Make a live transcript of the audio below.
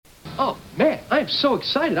Oh, man, I am so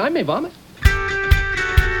excited. I may vomit. Dude,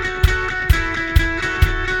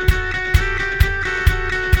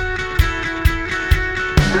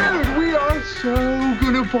 we are so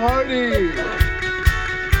gonna party.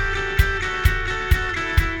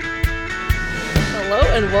 Hello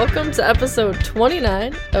and welcome to episode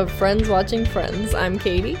 29 of Friends Watching Friends. I'm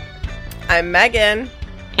Katie. I'm Megan.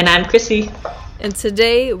 And I'm Chrissy. And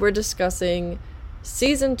today we're discussing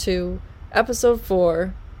Season 2, Episode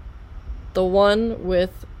 4, the one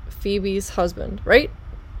with Phoebe's husband, right?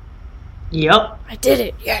 Yep. I did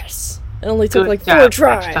it, yes! It only took Good like job, 4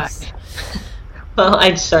 tries. Well,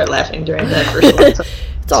 I'd start laughing during that first one. So.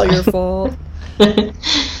 It's all your fault.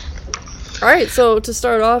 Alright, so to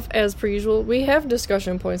start off, as per usual, we have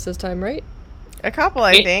discussion points this time, right? A couple,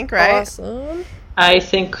 I think, right? Awesome. I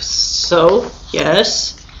think so,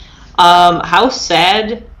 yes. How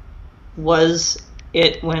sad was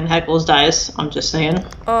it when Heckles dies? I'm just saying.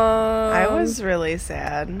 I was really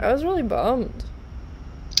sad. I was really bummed.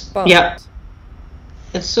 Yeah.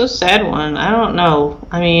 It's so sad one. I don't know.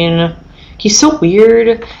 I mean, he's so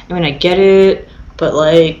weird. I mean, I get it, but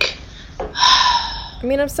like... I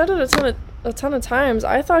mean, I've said it a ton of times.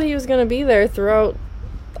 I thought he was going to be there throughout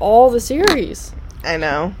all the series. I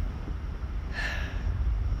know.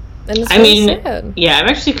 And it's really sad. Yeah, I'm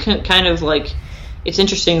actually kind of like... It's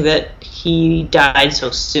interesting that he died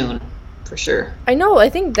so soon, for sure. I know,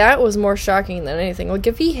 I think that was more shocking than anything. Like,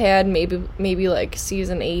 if he had maybe like,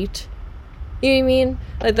 season 8, you know what I mean?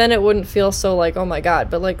 Like, then it wouldn't feel so, like, oh my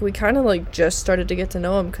god. But, like, we kind of, like, just started to get to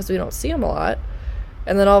know him because we don't see him a lot.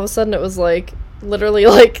 And then all of a sudden it was, like, literally,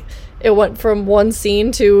 like, it went from one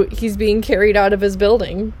scene to he's being carried out of his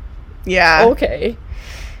building. Yeah. Okay.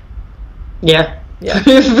 Yeah. Yeah.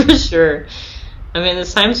 For sure. I mean, the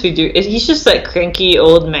times we do... He's just that cranky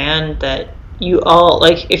old man that you all...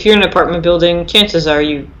 Like, if you're in an apartment building, chances are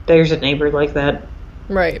there's a neighbor like that.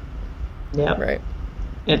 Right. Yeah. Right.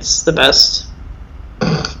 It's the best.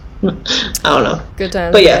 I don't know. Good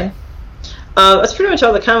times. But yeah. That's pretty much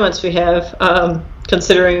all the comments we have,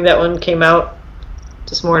 considering that one came out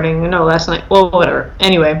this morning. No, last night. Well, whatever.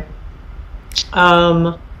 Anyway.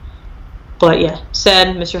 But yeah.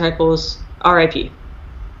 Sad, Mr. Heckles. R.I.P.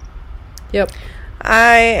 Yep.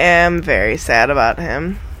 I am very sad about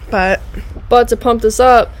him, but to pump this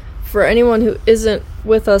up, for anyone who isn't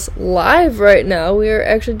with us live right now, we are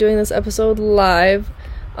actually doing this episode live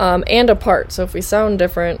and apart. So if we sound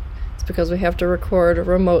different, it's because we have to record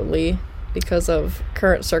remotely because of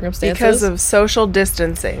current circumstances. Because of social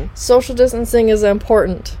distancing. Social distancing is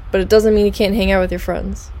important, but it doesn't mean you can't hang out with your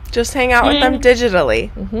friends. Just hang out with them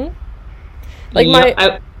digitally. Mm-hmm.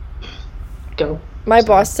 Like Go. My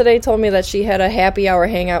boss today told me that she had a happy hour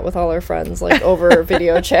hangout with all her friends, like, over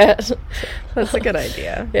video chat. That's a good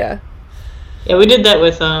idea. Yeah. Yeah, we did that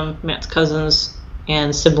with Matt's cousins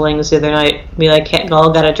and siblings the other night. We, like,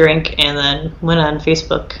 all got a drink and then went on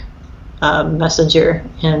Facebook Messenger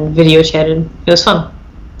and video chatted. It was fun.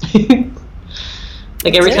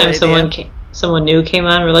 Like, every time someone new came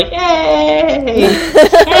on, we're like, yay!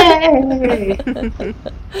 Yay!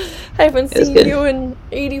 I haven't seen you in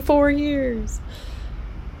 84 years.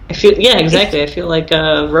 Yeah, exactly. I feel like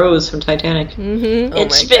Rose from Titanic. Mm-hmm.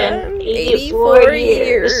 It's been 84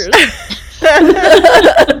 years.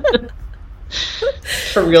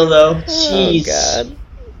 For real, though. Jeez. Oh, God.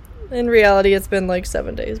 In reality, it's been like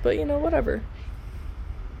 7 days, but, you know, whatever.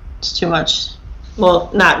 It's too much.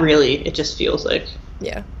 Well, not really. It just feels like.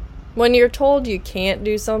 Yeah. When you're told you can't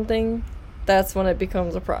do something, that's when it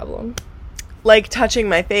becomes a problem. Like touching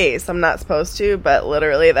my face. I'm not supposed to, but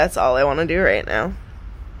literally that's all I want to do right now.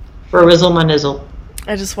 For Rizzle my nizzle.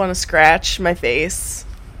 I just want to scratch my face.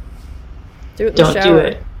 Do it in the Don't shower. do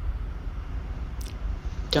it.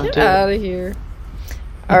 Don't Get do out it. of here.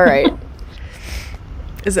 All right.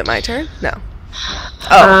 Is it my turn? No.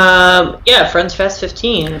 Oh. Yeah, Friends Fast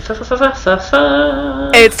 15. It's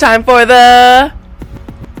time for the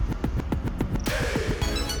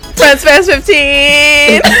Friends Fast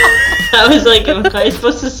 15! I was like, am I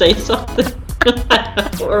supposed to say something? I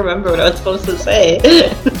don't remember what I was supposed to say.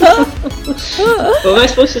 What am I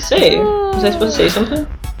supposed to say? Was I supposed to say something?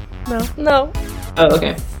 No. Oh,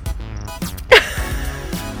 okay.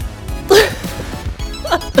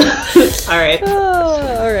 Alright.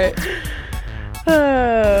 All right.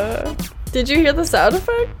 Did you hear the sound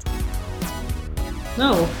effect?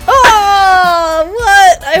 No. Oh,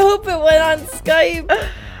 what? I hope it went on Skype.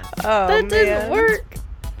 Oh, That didn't work.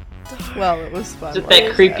 Well, it was fun. Is it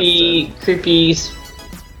that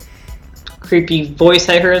creepy voice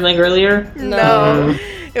I heard like earlier? No.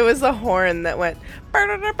 It was a horn that went.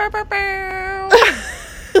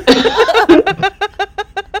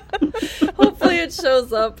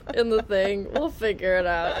 comes up in the thing. We'll figure it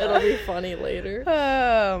out. It'll be funny later.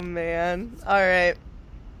 Oh, man. All right.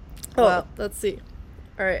 Oh, Well, let's see.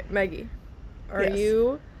 All right, Maggie, are Yes.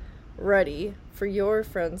 you ready for your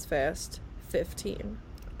Friends Fast 15?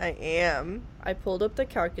 I am. I pulled up the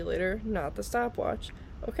calculator, not the stopwatch.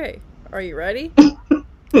 Okay, are you ready?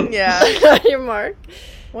 Yeah. On your mark.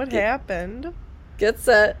 What happened? Get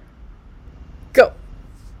set. Go.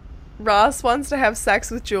 Ross wants to have sex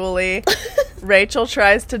with Julie. Rachel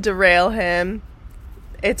tries to derail him.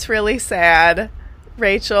 It's really sad.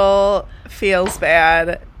 Rachel feels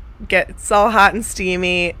bad, gets all hot and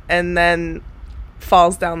steamy, and then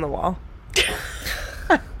falls down the wall.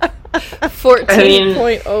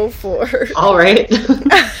 14.04. All right.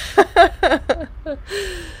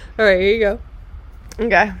 All right, here you go.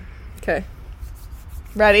 Okay. Okay.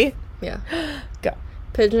 Ready? Yeah. Go.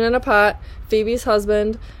 Pigeon in a pot. Phoebe's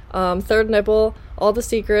husband. Third nipple. All the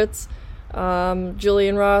secrets. Julie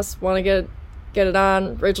and Ross want to get it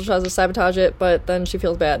on. Rachel tries to sabotage it, but then she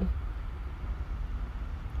feels bad.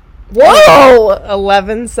 Whoa!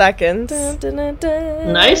 11 seconds. Dun, dun, dun,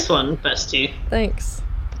 dun. Nice one, bestie. Thanks.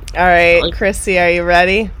 All right, Chrissy, are you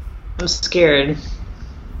ready? I'm scared.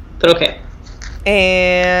 But okay.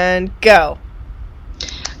 And go.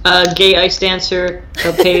 Gay ice dancer,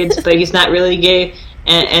 paid, but he's not really gay.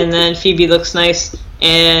 And then Phoebe looks nice,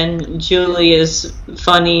 and Julie is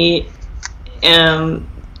funny. I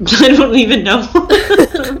don't even know.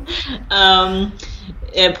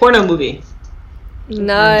 A porno movie.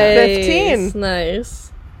 Nice. 15.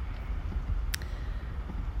 Nice.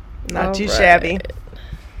 Not All too right. shabby.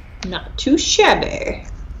 Not too shabby.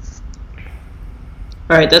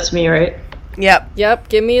 All right, that's me, right? Yep. Yep,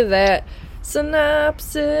 give me that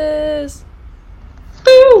synopsis.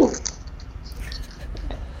 Boo!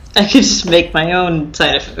 I could just make my own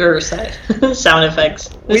sound effects.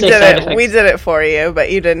 We Say did side it. effects. We did it for you,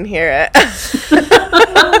 but you didn't hear it.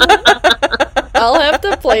 I'll have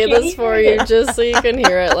to play this for you just so you can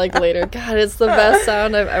hear it like later. God, it's the best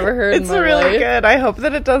sound I've ever heard It's in my really life. good. I hope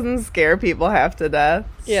that it doesn't scare people half to death.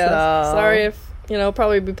 Yeah, So. sorry if,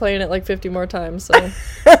 probably be playing it like 50 more times, so.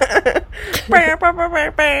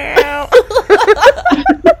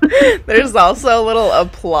 There's also a little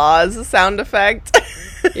applause sound effect.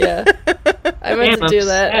 Yeah. I meant Damn, to do I'm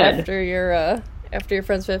that sad. after your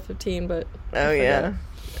Friends Fit 15, but. Oh, yeah.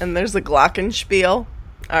 And there's a glockenspiel.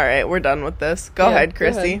 All right, we're done with this. Go Yeah, ahead, go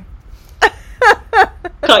Chrissy.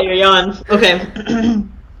 Caught your yawn. Okay.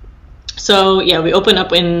 So, yeah, we open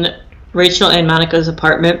up in Rachel and Monica's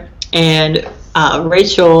apartment, and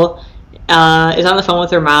Rachel is on the phone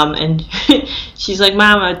with her mom, and she's like,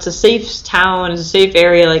 Mom, it's a safe town, it's a safe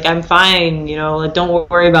area, like, I'm fine, like, don't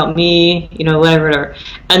worry about me, whatever.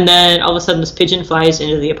 And then all of a sudden this pigeon flies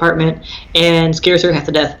into the apartment and scares her half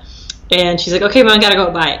to death. And she's like, okay, Mom, I gotta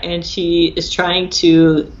go by. And she is trying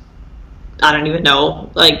to, I don't even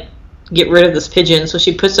know, like, get rid of this pigeon. So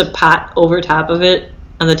she puts a pot over top of it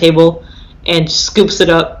on the table and scoops it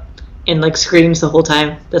up and, like, screams the whole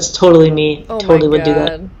time. That's totally me. Oh Totally my would do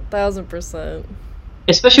that. God. 1000%.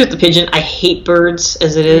 Especially with the pigeon. I hate birds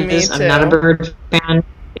as it is. Me I'm not a too. bird fan.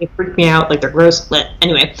 They freak me out. Like, they're gross.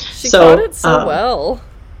 Anyway. She caught it so well.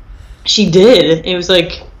 She did. It was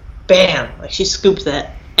like, bam. Like, she scooped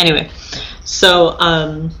that. Anyway. So,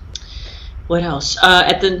 what else?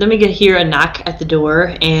 Let me hear a knock at the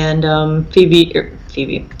door, and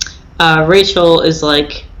Rachel is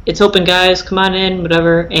like, it's open, guys, come on in,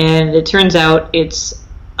 whatever. And it turns out it's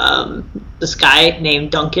this guy named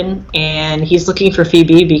Duncan, and he's looking for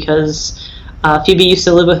Phoebe because Phoebe used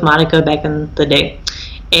to live with Monica back in the day.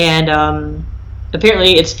 And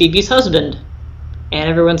apparently it's Phoebe's husband. And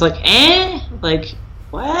everyone's like, like,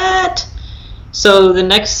 what? So the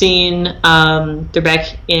next scene, they're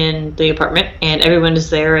back in the apartment, and everyone is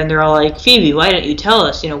there, and they're all like, Phoebe, why didn't you tell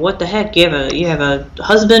us? What the heck? You have a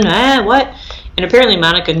husband? What? And apparently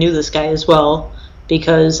Monica knew this guy as well,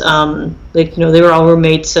 because, they were all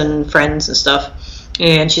roommates and friends and stuff.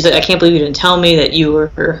 And she's like, I can't believe you didn't tell me that you're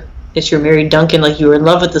married Duncan, like, you were in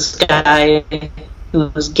love with this guy who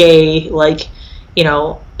was gay, like,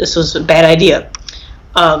 this was a bad idea.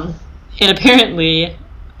 And apparently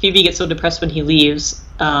Phoebe gets so depressed when he leaves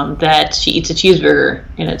that she eats a cheeseburger,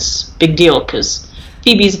 and it's a big deal because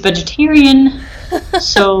Phoebe's a vegetarian,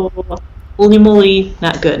 so holy moly,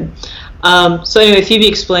 not good. So anyway, Phoebe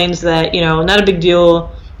explains that, not a big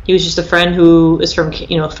deal. He was just a friend who is from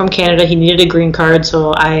Canada. He needed a green card,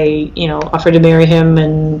 so I, offered to marry him,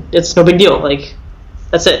 and it's no big deal. Like,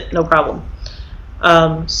 that's it, no problem.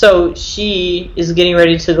 So she is getting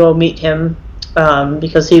ready to go meet him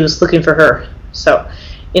because he was looking for her. So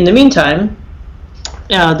in the meantime,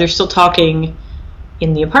 they're still talking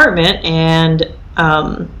in the apartment, and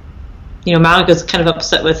Monica's kind of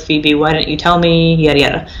upset with Phoebe. Why didn't you tell me? Yada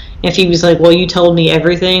yada. And Phoebe's like, well, you told me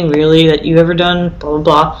everything, really, that you've ever done. Blah blah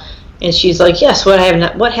blah. And she's like, yes. What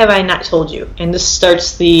have I not told you? And this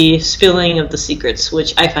starts the spilling of the secrets,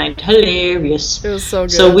 which I find hilarious. It was so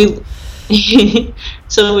good.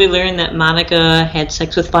 So we learn that Monica had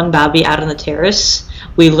sex with Fun Bobby out on the terrace.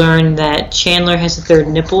 We learn that Chandler has a third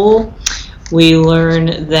nipple. We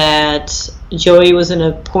learn that Joey was in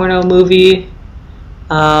a porno movie.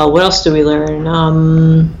 What else do we learn?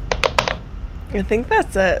 I think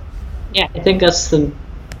that's it. Yeah, I think that's the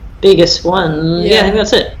biggest one. Yeah, I think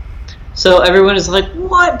that's it. So everyone is like,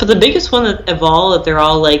 what? But the biggest one of all that they're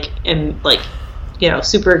all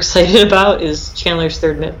super excited about is Chandler's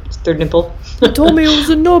third nipple. He told me it was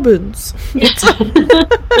a Nubbins.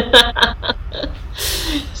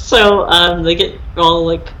 So they get all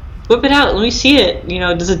like, whip it out, let me see it.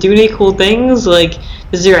 Does it do any cool things? Like,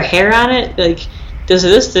 is there a hair on it? Like, does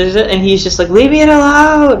it? And he's just like, leave me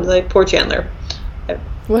alone. Like, poor Chandler.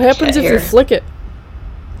 What happens if you flick it?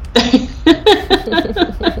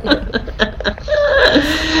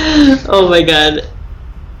 Oh my god.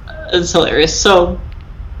 It's hilarious. So,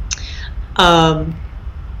 what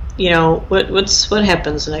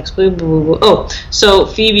happens next? Oh, so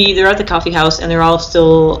Phoebe, they're at the coffee house, and they're all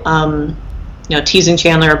still, teasing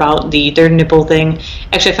Chandler about the third nipple thing.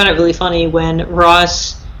 Actually, I found it really funny when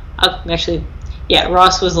Ross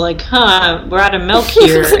was like, we're out of milk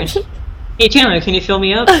here. And hey, Chandler, can you fill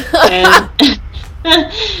me up? And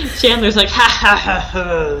Chandler's like, ha ha ha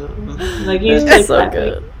ha. Like, he's like, so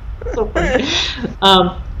good. So funny.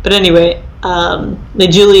 But anyway,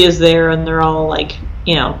 Julie is there, and they're all like,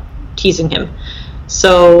 teasing him.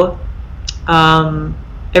 So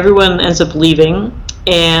everyone ends up leaving,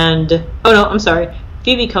 and I'm sorry.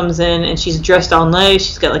 Phoebe comes in, and she's dressed all nice.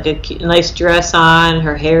 She's got like a nice dress on.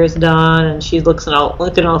 Her hair is done, and she's looking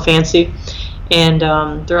all fancy. And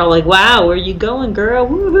they're all like, "Wow, where are you going, girl?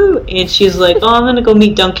 Woohoo!" And she's like, "Oh, I'm gonna go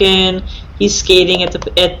meet Duncan. He's skating at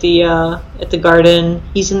the garden.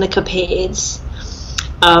 He's in the capades."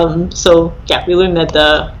 So yeah, we learned that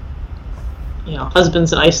the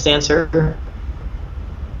husband's an ice dancer.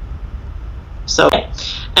 So,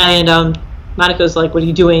 and Monica's like, "What are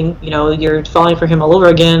you doing? You're falling for him all over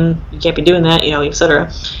again. You can't be doing that, etc."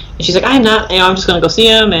 And she's like, "I'm not. I'm just gonna go see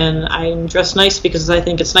him, and I'm dressed nice because I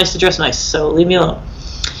think it's nice to dress nice. So leave me alone."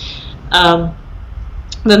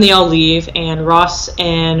 Then they all leave, and Ross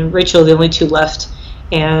and Rachel are the only two left.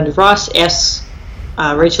 And Ross asks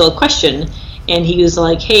Rachel a question, and he was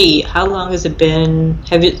like, "Hey, how long has it been?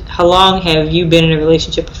 How long have you been in a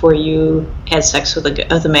relationship before you had sex with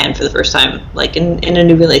a man for the first time, like in a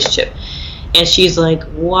new relationship?" And she's like,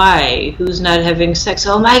 "Why? Who's not having sex?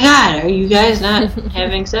 Oh my God, are you guys not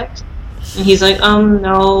having sex?" And he's like,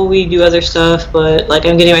 "No, we do other stuff, but like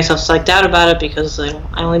I'm getting myself psyched out about it because I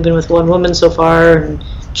only been with one woman so far, and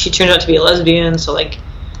she turned out to be a lesbian, so like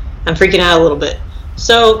I'm freaking out a little bit."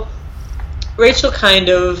 So Rachel kind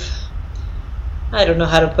of, I don't know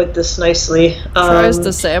how to put this nicely. Tries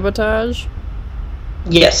to sabotage?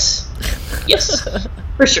 Yes. Yes.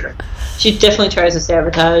 For sure. She definitely tries to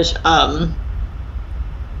sabotage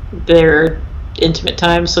their intimate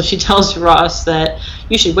time. So she tells Ross that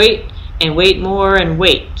you should wait and wait more and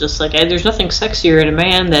wait. Just like, there's nothing sexier in a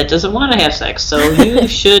man that doesn't want to have sex, so you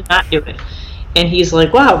should not do it. And he's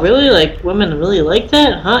like, wow, really? Like, women really like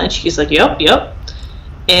that? Huh? And she's like, yep.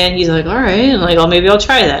 And he's like, all right. And like, maybe I'll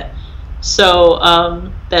try that. So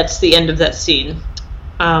that's the end of that scene.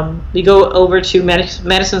 We go over to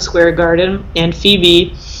Madison Square Garden, and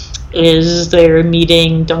Phoebe is there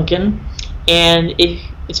meeting Duncan, and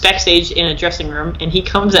it's backstage in a dressing room, and he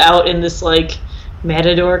comes out in this like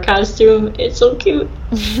matador costume. It's so cute.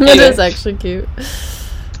 It is actually cute.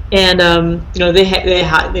 And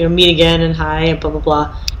they meet again and hi and blah blah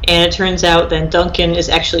blah. And it turns out that Duncan is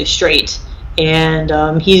actually straight,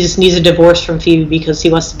 and he just needs a divorce from Phoebe because he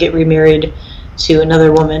wants to get remarried to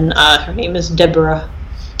another woman. Her name is Deborah,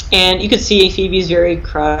 and you can see Phoebe's very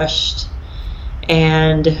crushed,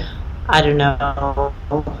 and I don't know,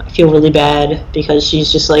 I feel really bad because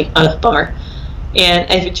she's just like a bummer. And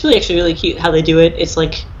it's really cute how they do it. It's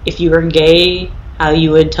like if you were gay, how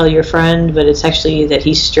you would tell your friend, but it's actually that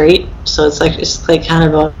he's straight. So it's like kind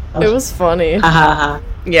of a. It was funny. Ha ha ha.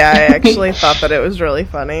 Yeah, I actually thought that it was really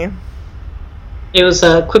funny. It was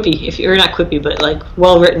quippy, not quippy, but like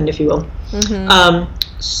well written, if you will. Mm-hmm.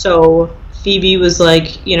 So Phoebe was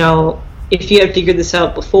like, if you had figured this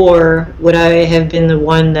out before, would I have been the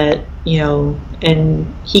one that,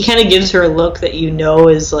 and he kind of gives her a look that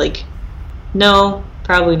is like, no,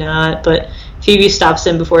 probably not, but Phoebe stops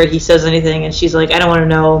him before he says anything, and she's like, I don't want to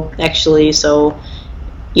know, actually, so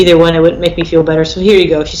either one, it wouldn't make me feel better, so here you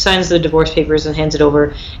go. She signs the divorce papers and hands it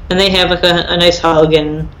over, and they have like a nice hug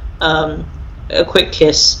and a quick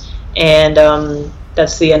kiss, and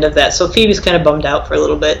that's the end of that. So Phoebe's kind of bummed out for a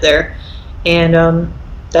little bit there, and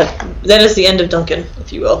that is the end of Duncan,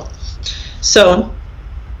 if you will. So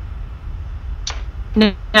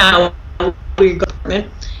now we go,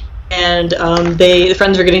 and the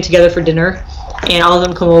friends are getting together for dinner, and all of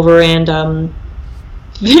them come over, and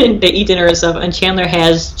they eat dinner and stuff, and Chandler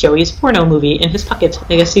has Joey's porno movie in his pocket.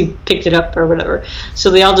 I guess he picked it up or whatever. So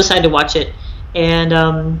they all decide to watch it,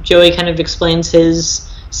 and Joey kind of explains his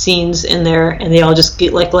scenes in there, and they all just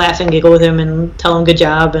laugh and giggle with him and tell him good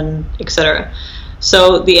job and etc.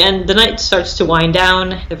 So the night starts to wind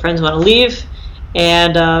down. The friends want to leave,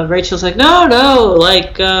 and Rachel's like, no,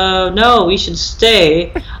 we should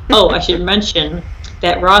stay. Oh, I should mention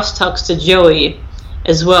that Ross talks to Joey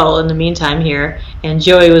as well in the meantime here, and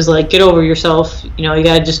Joey was like, get over yourself, you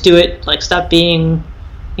gotta just do it, stop being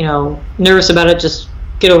nervous about it, just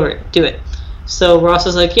get over it, do it. So Ross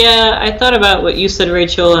is like, yeah, I thought about what you said,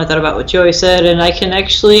 Rachel, and I thought about what Joey said, and I can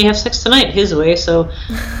actually have sex tonight his way, so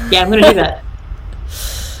yeah, I'm gonna do that.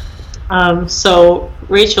 So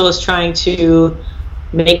Rachel is trying to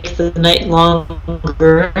make the night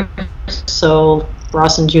longer, so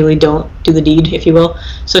Ross and Julie don't do the deed, if you will.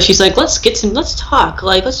 So she's like, let's talk.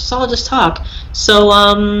 Let's all just talk. So,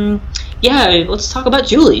 yeah, let's talk about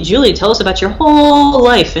Julie. Julie, tell us about your whole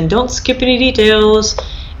life, and don't skip any details.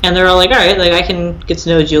 And they're all like, all right, I can get to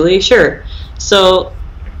know Julie, sure. So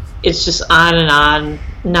it's just on and on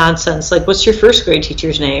nonsense. What's your first grade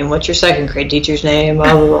teacher's name? What's your second grade teacher's name?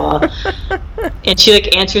 Blah, blah, blah. And she,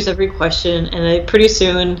 answers every question, and then pretty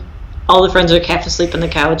soon all the friends are half asleep on the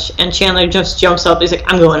couch, and Chandler just jumps up. He's like,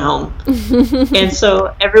 I'm going home. And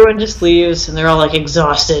so everyone just leaves, and they're all,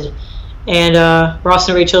 exhausted. And Ross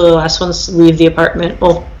and Rachel are the last ones to leave the apartment.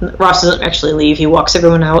 Well, Ross doesn't actually leave. He walks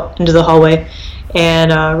everyone out into the hallway.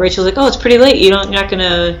 And Rachel's like, oh, it's pretty late. You're not going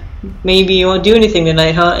to, maybe you won't do anything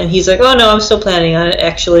tonight, huh? And he's like, oh, no, I'm still planning on it,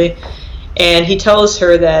 actually. And he tells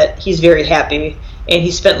her that he's very happy. And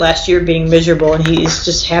he spent last year being miserable, and he's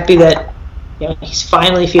just happy that he's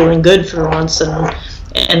finally feeling good for once in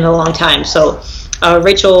a long time. So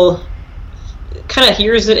Rachel kind of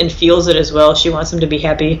hears it and feels it as well. She wants him to be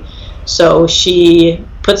happy. So she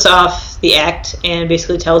puts off the act and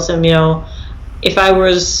basically tells him, if I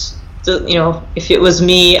was, if it was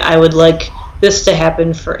me, I would like this to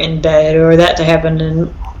happen in bed or that to happen,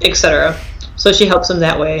 and etc. So she helps him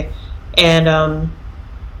that way. And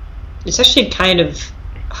it's actually kind of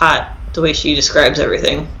hot the way she describes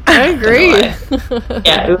everything. I agree.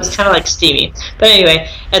 Yeah, it was kind of steamy. But anyway,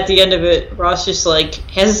 at the end of it, Ross just has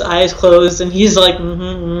his eyes closed, and he's like,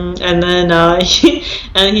 and then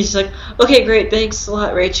and he's just like, okay, great, thanks a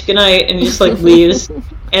lot, Rach, good night, and he just leaves.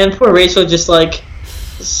 And poor Rachel just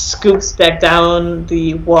scoops back down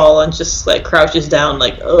the wall and just crouches down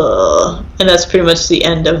ugh. And that's pretty much the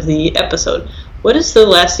end of the episode. What is the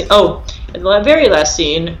last scene? Oh, in the very last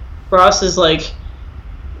scene, Ross is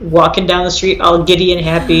walking down the street all giddy and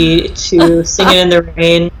happy to Singing in the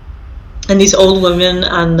Rain, and these old women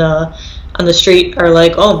on the street are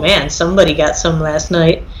like, oh man, somebody got some last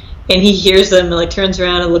night. And he hears them and turns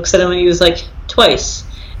around and looks at them, and he was like, twice,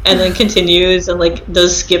 and then continues and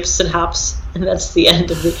does skips and hops, and that's the end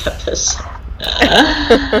of the episode.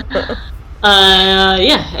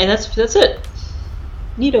 Yeah, and that's it.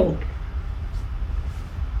 Neato.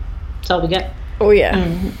 That's all we got. Oh yeah.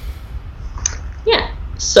 Mm-hmm. Yeah.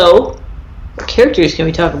 So, what characters can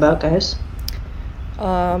we talk about, guys?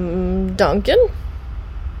 Duncan?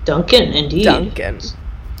 Duncan, indeed. Duncan. Let's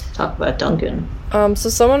talk about Duncan. So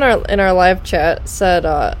someone in our live chat said,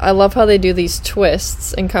 I love how they do these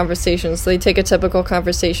twists in conversations. So they take a typical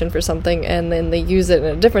conversation for something, and then they use it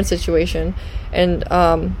in a different situation. And,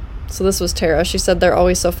 so this was Tara. She said they're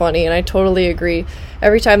always so funny, and I totally agree.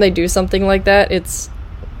 Every time they do something like that, it's,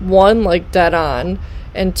 one, dead on,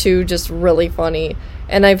 and two, just really funny.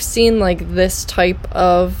 And I've seen this type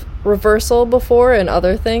of reversal before in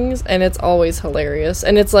other things, and it's always hilarious.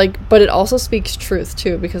 And it's but it also speaks truth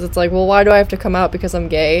too, because it's well, why do I have to come out because I'm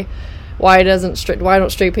gay? Why don't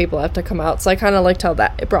straight people have to come out? So I kind of liked how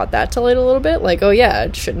that it brought that to light a little bit. Oh yeah,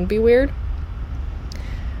 it shouldn't be weird.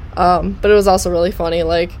 But it was also really funny.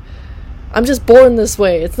 I'm just born this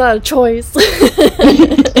way. It's not a choice.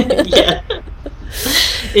 Yeah.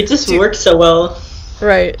 It just works so well.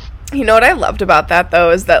 Right. You know what I loved about that,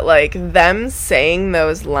 though, is that, them saying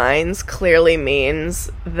those lines clearly means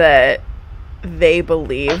that they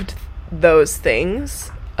believed those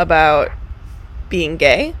things about being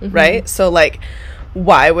gay, right? So, like,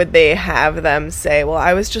 why would they have them say, well,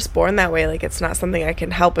 I was just born that way, like, it's not something I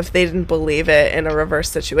can help, if they didn't believe it in a reverse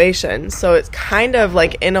situation? So it's kind of,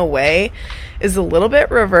 like, in a way, is a little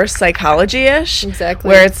bit reverse psychology-ish. Exactly.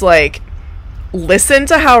 Where it's like, listen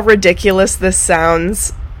to how ridiculous this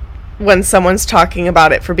sounds when someone's talking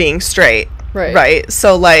about it for being straight. Right?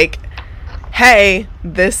 So, like, hey,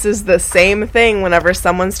 this is the same thing whenever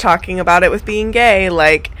someone's talking about it with being gay.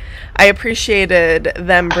 Like, I appreciated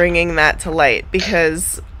them bringing that to light,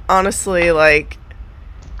 because honestly, like,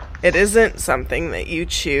 it isn't something that you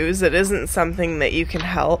choose. It isn't something that you can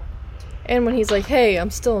help. And when he's like, hey, I'm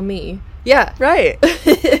still me. Yeah. Right.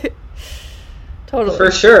 Totally.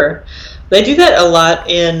 For sure. They do that a lot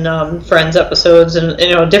in Friends episodes,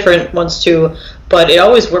 and different ones too, but it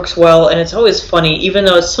always works well, and it's always funny, even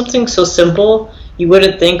though it's something so simple you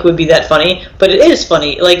wouldn't think would be that funny, but it is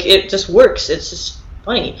funny. Like, it just works. It's just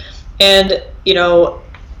funny. And,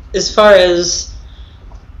 as far as,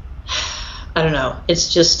 I don't know,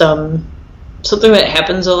 it's just something that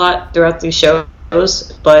happens a lot throughout these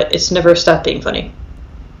shows, but it's never stopped being funny.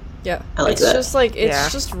 Yeah. I like it's that. Just like,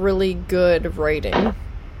 it's just really good writing,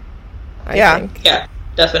 I think. Yeah,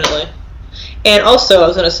 definitely. And also, I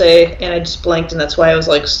was going to say, and I just blanked, and that's why I was,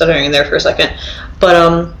 like, stuttering there for a second, but,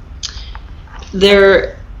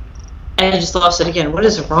 I just lost it again. What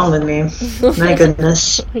is wrong with me? My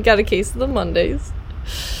goodness. I got a case of the Mondays.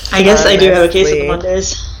 I guess I do have a case of the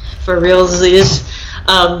Mondays. For realsies.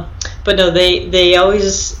 But no, they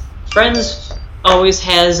always, Friends always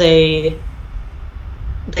has they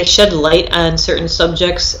shed light on certain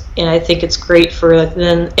subjects, and I think it's great for, like,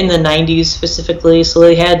 then in the 90s specifically. So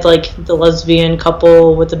they had, like, the lesbian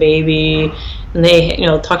couple with the baby, and they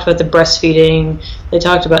talked about the breastfeeding. They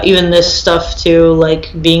talked about even this stuff too, like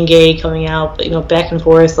being gay coming out, but back and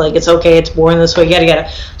forth, like, it's okay, it's born this way, yada yada.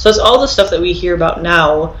 So it's all the stuff that we hear about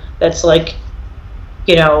now that's, like,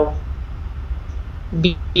 being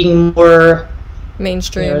more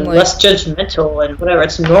mainstream, less judgmental and whatever.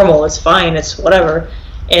 It's normal, it's fine, it's whatever.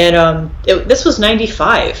 And this was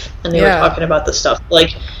 95, and they were talking about this stuff.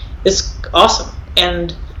 Like, it's awesome.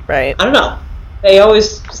 And right, I don't know, they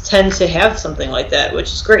always tend to have something like that,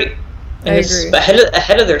 which is great. And I it's agree.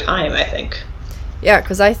 ahead of their time, I think. Yeah,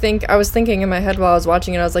 because I was thinking in my head while I was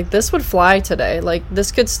watching it, I was like, this would fly today. Like,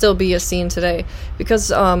 this could still be a scene today.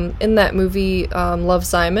 Because in that movie, Love,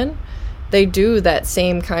 Simon, they do that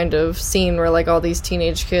same kind of scene where, like, all these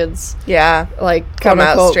teenage kids, like, come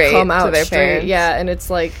out unquote, straight come out to their straight. parents. Yeah, and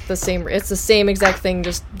it's like the same exact thing,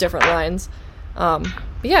 just different lines. But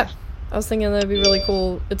yeah, I was thinking that'd be really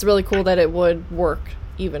cool. It's really cool that it would work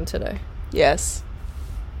even today. Yes.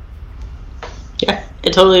 Yeah,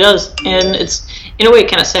 it totally does. And it's, in a way,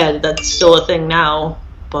 kind of sad that that's still a thing now.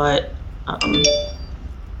 But,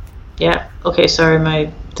 yeah. Okay, sorry,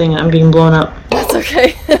 I'm being blown up. That's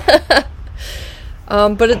okay.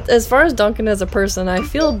 But as far as Duncan as a person, I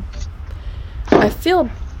feel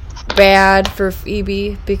bad for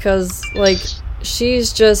Phoebe, because, like,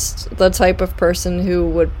 she's just the type of person who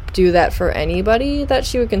would do that for anybody that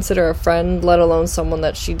she would consider a friend, let alone someone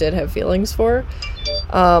that she did have feelings for.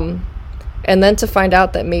 And then to find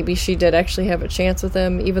out that maybe she did actually have a chance with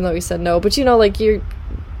him, even though he said no. But, like,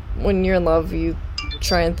 when you're in love, you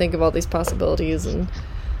try and think of all these possibilities, and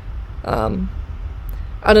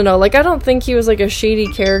I don't know, like, I don't think he was, like, a shady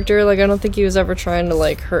character. Like, I don't think he was ever trying to,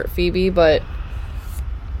 like, hurt Phoebe, but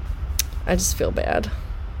I just feel bad.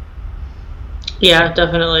 Yeah,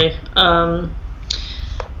 definitely.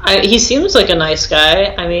 He seems like a nice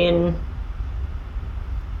guy. I mean,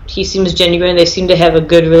 he seems genuine. They seem to have a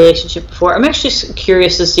good relationship before. I'm actually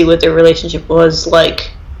curious to see what their relationship was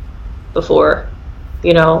like before.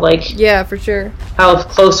 Like... Yeah, for sure. How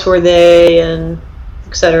close were they, and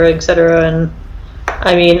et cetera, and...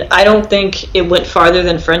 I mean, I don't think it went farther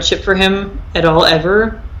than friendship for him at all,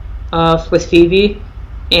 ever, with Phoebe.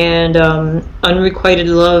 And unrequited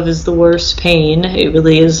love is the worst pain. It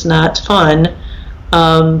really is not fun.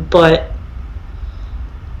 But,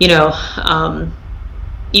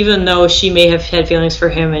 even though she may have had feelings for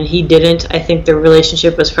him and he didn't, I think their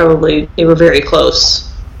relationship was they were very close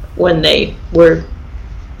when they were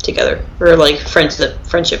together. Or, like,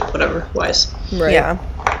 friendship, whatever, wise. Right. Yeah.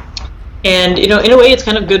 And, in a way, it's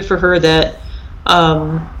kind of good for her that,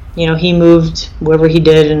 he moved wherever he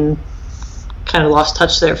did and kind of lost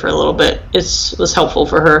touch there for a little bit. It was helpful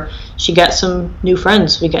for her. She got some new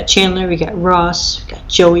friends. We got Chandler, we got Ross, we got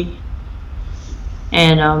Joey.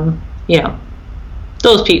 And,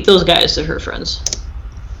 those guys are her friends.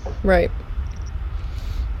 Right.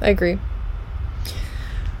 I agree.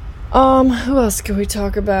 Who else can we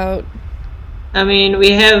talk about? I mean,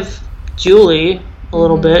 we have Julie a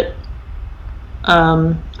little bit.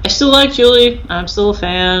 I still like Julie. I'm still a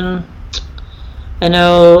fan. I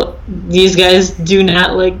know these guys do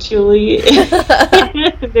not like Julie.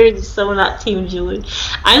 They're just so not Team Julie.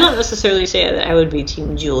 I don't necessarily say that I would be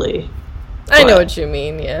Team Julie. I know what you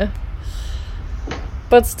mean, yeah.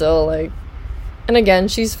 But still, like... And again,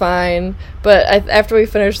 she's fine. But after we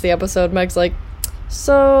finished the episode, Meg's like,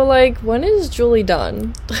 so, like, when is Julie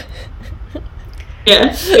done?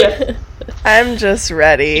 Yeah. I'm just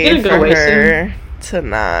ready Go for away her to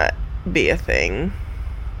not be a thing.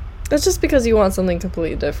 That's just because you want something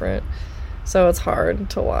completely different. So it's hard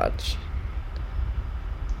to watch.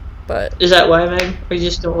 But Is that why, Meg? Or you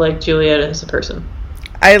just don't like Juliet as a person?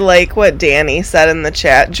 I like what Danny said in the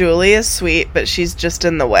chat. Julie is sweet, but she's just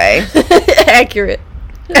in the way. accurate.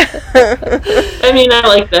 I mean, I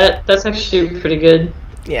like that. That's actually pretty good.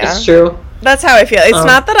 Yeah. It's true. That's how I feel. It's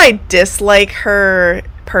not that I dislike her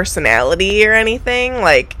personality or anything.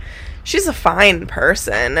 Like, she's a fine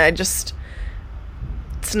person. It's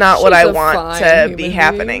not what She's I a want fine to human be being.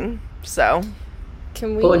 happening. So,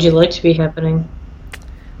 Can we... What would you like to be happening?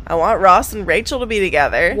 I want Ross and Rachel to be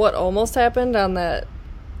together. What almost happened on that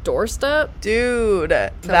doorstep? Dude,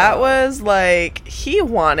 that on. was like, he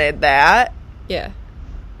wanted that. Yeah.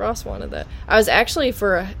 Ross wanted that. I was actually,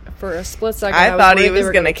 for a split second, I thought he worried they was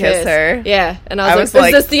were gonna kiss her. Yeah. And I I was was like,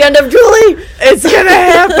 like- is this the end of Julie? It's gonna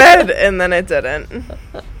happen! And then it didn't.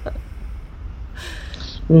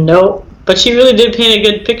 Nope. But she really did paint a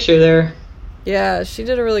good picture there. Yeah, she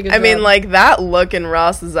did a really good I job. mean, like, that look in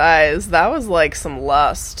Ross's eyes, that was like some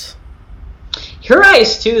lust. Her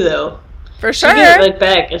eyes, too, though. For She sure. gets like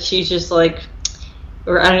back, and she's just like,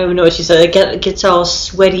 or I don't even know what she said. It gets all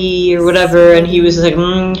sweaty or whatever, and he was like,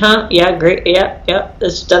 huh, yeah, great, yeah,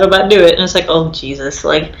 that'll about do it. And it's like, oh Jesus,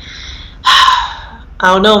 like, I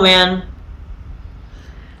don't know, man.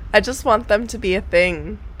 I just want them to be a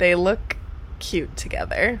thing. They look cute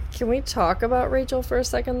together. Can we talk about Rachel for a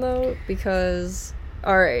second, though? Because,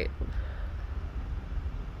 alright.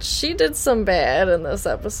 She did some bad in this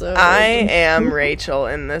episode. I am Rachel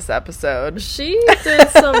in this episode. She did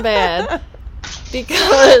some bad.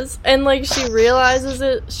 Because, and like, she realizes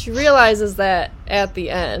that at the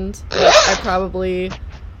end. Like, I probably,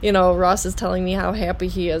 Ross is telling me how happy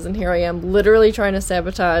he is, and here I am literally trying to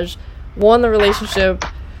sabotage, 1, the relationship,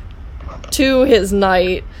 2, his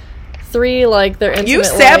night, 3, like, their intimate You life.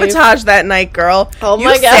 sabotage that night, girl. Oh you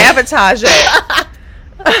my God. sabotage it.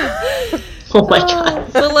 Oh my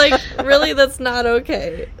God. But, like, really, that's not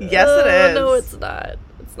okay. Yes, it is. No, it's not.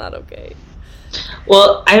 It's not okay.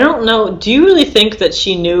 Well, I don't know. Do you really think that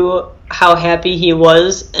she knew how happy he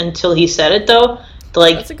was until he said it, though?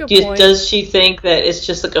 Like, That's a good point. Does she think that it's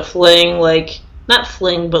just like a fling, like, not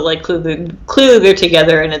fling, but like clearly they're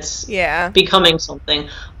together and it's Yeah. becoming something.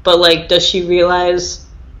 But like, does she realize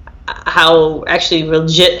how actually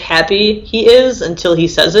legit happy he is until he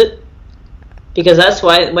says it? Because that's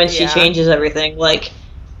why when she Yeah. changes everything, like,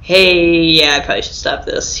 hey, yeah, I probably should stop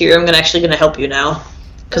this. Here, I'm actually gonna help you now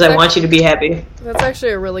because I That's want you to be happy. That's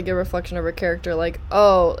actually a really good reflection of her character. Like,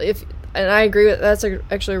 and I agree with that's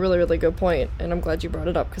actually a really, really good point, and I'm glad you brought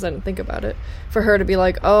it up because I didn't think about it. For her to be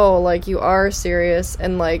like, oh, like, you are serious,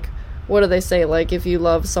 and like, what do they say? Like, if you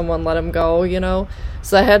love someone, let them go,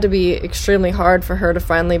 So that had to be extremely hard for her to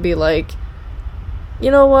finally be like,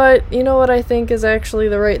 you know what I think is actually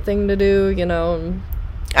the right thing to do, and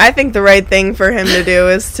I think the right thing for him to do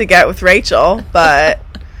is to get with Rachel, but,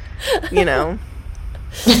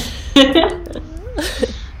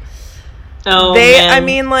 Oh, I man.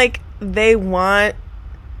 mean, like, they want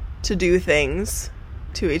to do things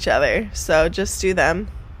to each other, so just do them.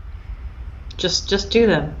 Just do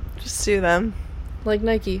them. Just do them. like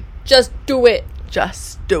Nike, just do it.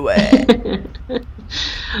 Just do it.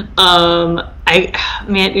 I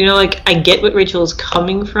get what Rachel's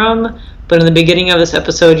coming from, but in the beginning of this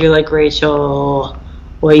episode, you're like, Rachel,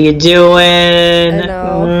 what are you doing? I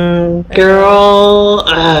know. Girl.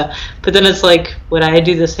 But then it's like, would I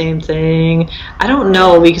do the same thing? I don't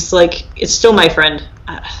know, because, like, it's still my friend.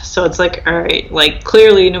 So it's like, all right, like,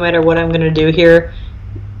 clearly, no matter what I'm going to do here,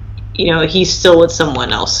 he's still with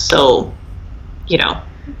someone else. So,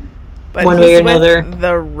 But one he's way or with another.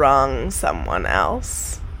 the wrong someone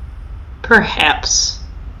else. Perhaps.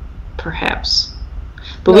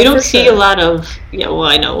 But No, we don't for see sure. a lot of... Yeah, well,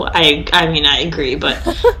 I know. I mean, I agree, but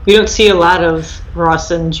we don't see a lot of Ross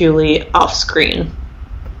and Julie off screen.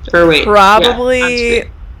 Or wait. Probably yeah, on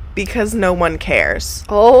screen. because no one cares.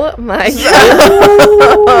 Oh my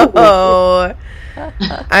god. Oh.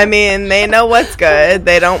 I mean, they know what's good.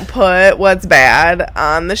 They don't put what's bad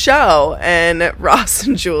on the show. And Ross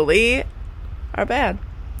and Julie are bad.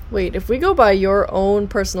 Wait, if we go by your own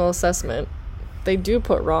personal assessment, they do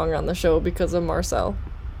put wrong on the show because of Marcel.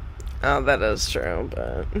 Oh, that is true,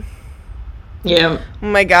 but... Yeah. Oh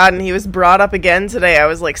my god, and he was brought up again today. I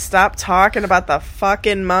was like, stop talking about the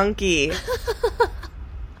fucking monkey.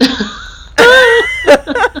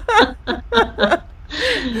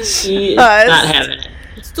 She is not having it.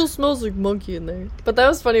 It still smells like monkey in there. But that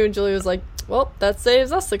was funny when Julie was like, well, that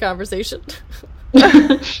saves us the conversation.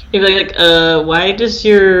 You'd be like, why does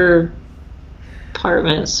your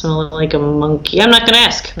apartment smell like a monkey? I'm not gonna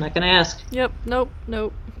ask. Yep,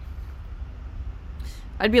 nope.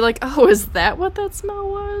 I'd be like, oh, is that what that smell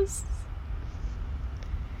was?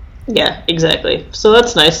 Yeah, exactly. So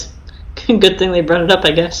that's nice. Good thing they brought it up,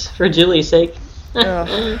 I guess, for Julie's sake.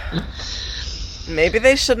 Ugh. Maybe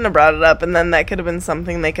they shouldn't have brought it up, and then that could have been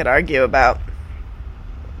something they could argue about.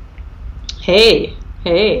 Hey,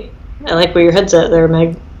 I like where your head's at there,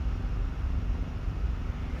 Meg.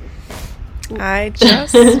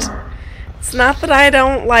 It's not that I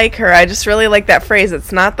don't like her. I just really like that phrase.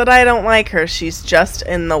 It's not that I don't like her. She's just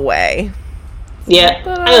in the way. Yeah,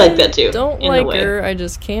 But I like that too. Don't in like the way. her. I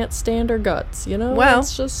just can't stand her guts. You know. Well,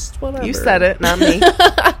 it's just whatever. You said it, not me.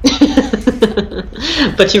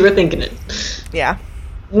 But you were thinking it. Yeah.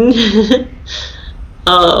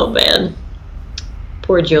 Oh, man.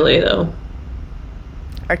 Poor Julie, though.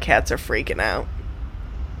 Our cats are freaking out.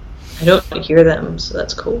 I don't hear them, so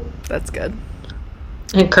that's cool. That's good.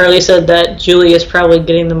 And Carly said that Julie is probably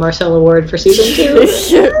getting the Marcel Award for season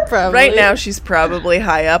 2. Yeah, probably. Right now, she's probably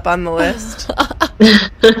high up on the list.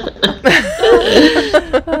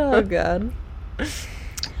 Oh god.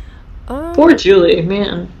 Poor Julie,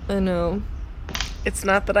 man. I know. It's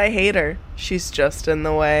not that I hate her. She's just in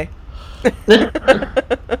the way.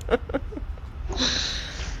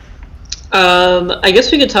 I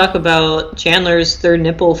guess we could talk about Chandler's third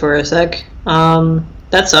nipple for a sec.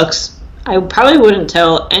 That sucks. I probably wouldn't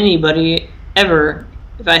tell anybody ever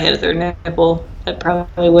if I had a third nipple. That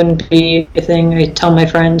probably wouldn't be a thing I tell my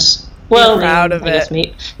friends. Well, proud of I guess it.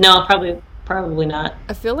 me. No, probably not.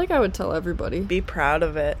 I feel like I would tell everybody. Be proud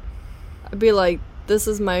of it. I'd be like, this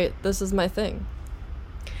is my thing.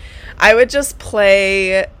 I would just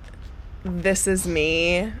play This Is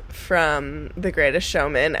Me from The Greatest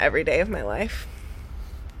Showman every day of my life.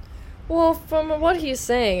 Well, from what he's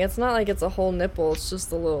saying, it's not like it's a whole nipple, it's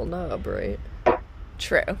just a little nub, right?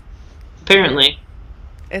 True. Apparently.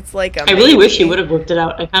 It's like a I really wish he maybe. would have whipped it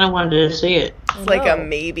out. I kind of wanted to see it. It's like a know.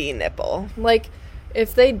 maybe nipple. Like,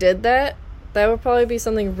 if they did that, that would probably be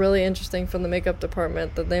something really interesting from the makeup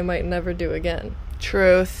department that they might never do again.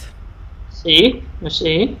 Truth. See? Things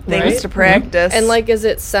Right? to practice. And, like, is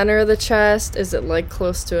it center of the chest? Is it, like,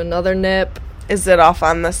 close to another nip? is it off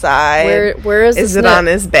on the side? Where is Is this it nip? on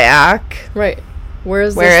his back? Right. Where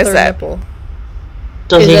is Where this is third it? nipple?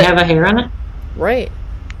 Does Is he it- have a hair on it? Right.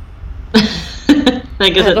 I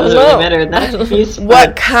guess I it don't doesn't know. really matter in that case.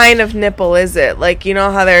 What kind of nipple is it? Like, you know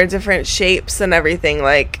how there are different shapes and everything.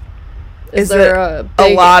 Like, Is is there it a a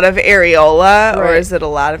big... lot of areola or Right. is it a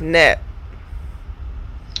lot of nip?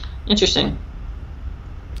 Interesting.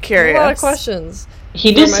 Curious. A lot of questions.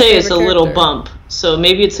 He They're did my say it's a favorite little character. bump, so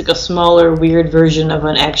maybe it's like a smaller, weird version of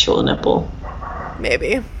an actual nipple.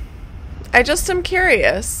 Maybe. I just am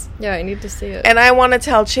curious. Yeah, I need to see it. And I want to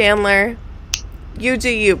tell Chandler, you do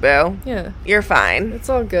you, boo. Yeah, You're fine. it's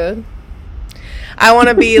all good. I want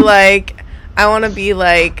to be like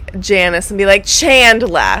Janice and be like,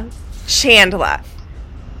 Chandler,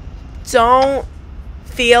 don't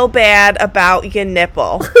feel bad about your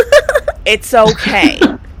nipple. It's okay.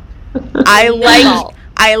 I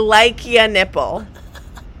like your nipple.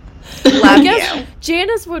 Love Yes, you.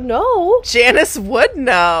 Janice would know. Janice would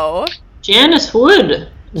know. Janice would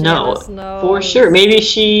know, Janice knows. for sure. Maybe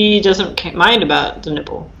she doesn't mind about the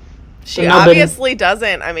nipple. She The nubbin. obviously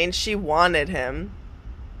doesn't. I mean, she wanted him.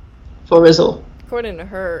 For Rizzle. According to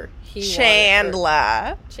her, he wanted Chandler.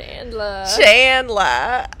 her. Chandler.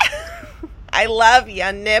 Chandler. I love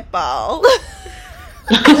your nipple.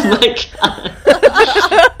 Oh my god.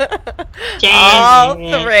 All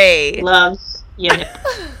Janice three. loves your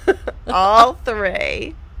nipple. All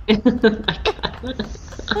three. Oh my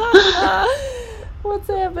god. What's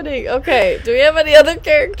happening? Okay, do we have any other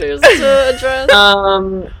characters to address?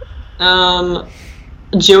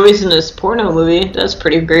 Joey's in this porno movie. That's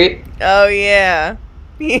pretty great. Oh, yeah.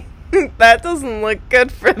 That doesn't look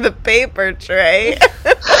good for the paper tray.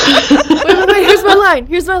 wait, here's my line.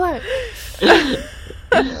 Here's my line.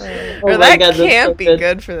 Oh Or my that God, that's can't so be good.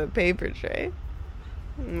 good for the paper tray.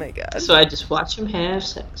 Oh, my God. So I just watch him have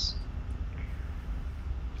sex.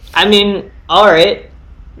 I mean, alright.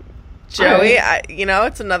 Joey,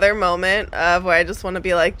 it's another moment of where I just want to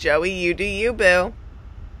be like, Joey, you do you, boo.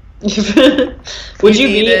 Would you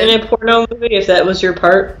be in a porno movie if that was your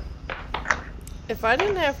part? If I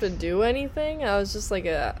didn't have to do anything, I was just like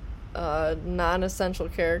a non-essential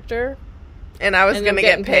character. And I was and going to I'm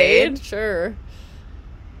get getting paid? Sure.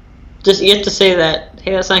 Just, you have to say that,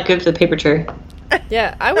 hey, that's not good for the paper tray.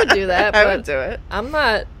 Yeah, I would do that, I but would do it. I'm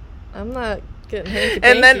not getting hanky-panky.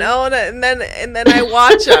 And then I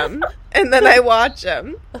watch him. And then I watch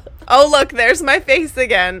him. Oh, look, there's my face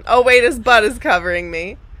again. Oh, wait, his butt is covering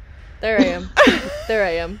me. There I am. There I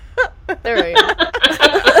am. There I am.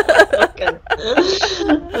 Okay.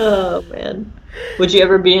 Oh, man. Would you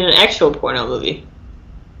ever be in an actual porno movie?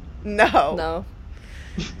 No. No.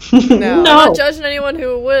 No. I'm not judging anyone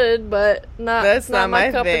who would, but That's not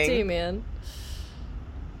my cup thing. of tea, man.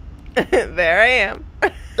 There I am.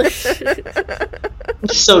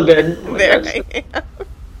 So good. Oh my There gosh. I am.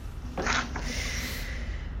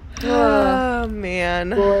 Oh,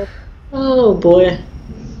 man. Oh, boy.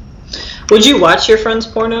 Would you watch your friends'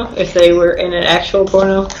 porno if they were in an actual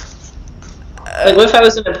porno? Like, what if I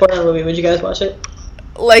was in a porno movie? Would you guys watch it?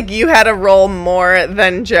 Like, you had a role more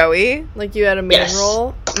than Joey? Like you had a main Yes.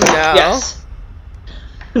 role. No. Yes.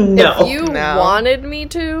 No. If you No. wanted me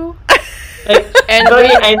to, Like, and buddy,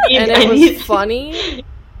 we- I need, and it I was need, funny.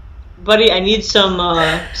 buddy, I need some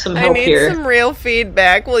I help need here. some real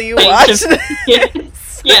feedback. Will you I watch need some-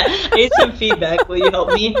 this? yeah, I need some feedback. Will you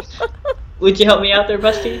help me? Would you help me out there,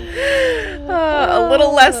 Busty? A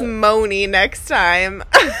little less moany next time.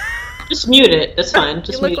 Just mute it. That's fine. You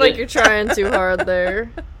Just look mute like it. you're trying too hard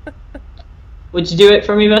there. Would you do it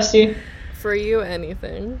for me, Busty? For you,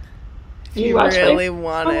 anything. If you watch really my-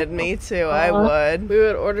 wanted me to, I would. We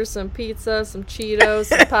would order some pizza, some Cheetos,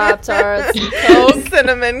 some Pop Tarts, some Coke.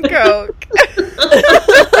 Cinnamon Coke.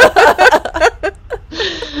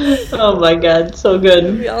 Oh my god, so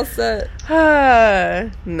good. We all set.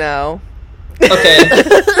 No. Okay.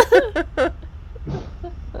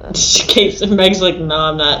 Kate and Meg's like, no,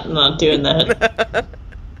 I'm not doing that.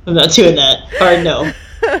 I'm not doing that. Hard no.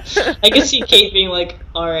 I can see Kate being like,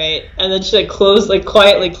 all right, and then she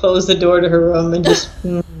quietly closed the door to her room and just.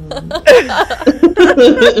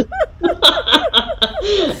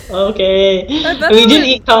 Okay. I mean, you didn't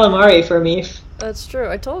eat calamari for me. That's true.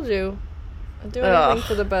 I told you. I'd do anything Ugh.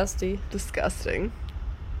 for the bestie. Disgusting.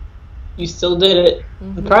 You still did it.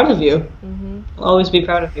 I'm proud of you. Mm-hmm. I'll always be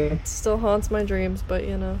proud of you. It still haunts my dreams, but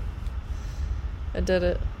I did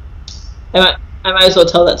it. I might as well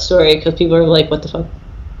tell that story because people are like, what the fuck?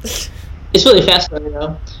 It's really fascinating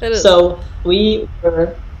though. It is. So we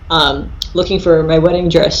were looking for my wedding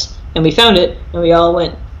dress and we found it and we all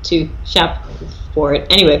went to shop for it.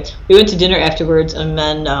 Anyway, we went to dinner afterwards and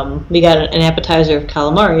then we got an appetizer of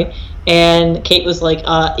calamari and Kate was like,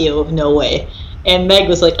 ew, no way. And Meg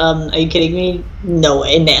was like, are you kidding me? No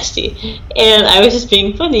way, nasty. And I was just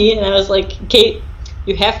being funny and I was like, Kate,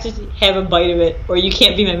 you have to have a bite of it or you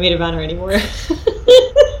can't be my maid of honor anymore.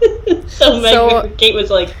 So Kate was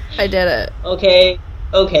like, I did it.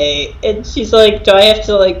 okay. And she's like, do I have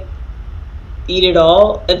to like eat it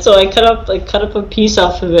all? And so I cut up a piece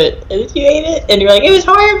off of it. And you ate it and you're like, it was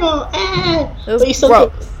horrible. Ah. It was But you still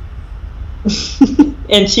gross. did.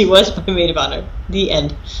 And she was my maid of honor. The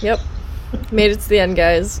end. Yep. Made it to the end,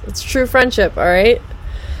 guys. It's true friendship, alright?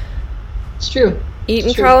 It's true.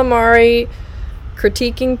 Eating True. calamari,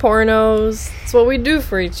 critiquing pornos. It's what we do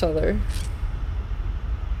for each other.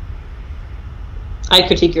 I'd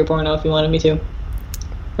critique your porno if you wanted me to.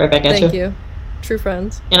 Right back at Thank you. True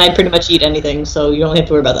friends. And I pretty much eat anything, so you don't have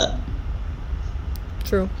to worry about that.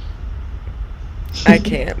 True. I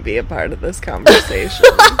can't be a part of this conversation.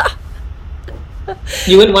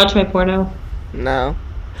 You wouldn't watch my porno? No.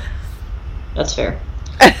 That's fair.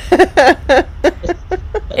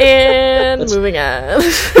 And That's- moving on.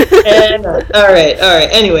 And, all right.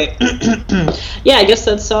 Anyway, yeah, I guess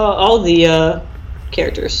that's all the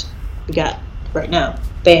characters we got right now.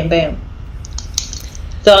 Bam, bam.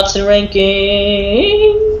 Thoughts and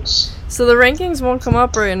rankings. So the rankings won't come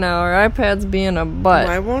up right now. Our iPad's being a butt.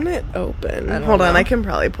 Why won't it open? I don't Hold on, know. I can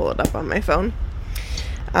probably pull it up on my phone.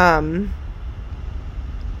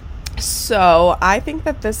 So I think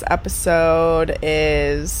that this episode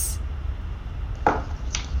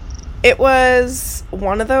it was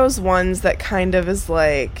one of those ones that kind of is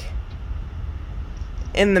like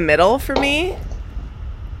in the middle for me.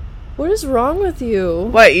 What is wrong with you?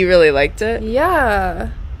 What, you really liked it? Yeah.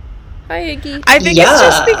 Hi, Iggy. I think it's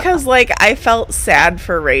just Yeah. because, like, I felt sad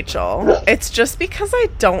for Rachel. It's just because I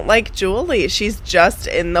don't like Julie. She's just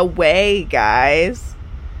in the way, guys.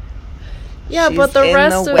 Yeah, She's but the in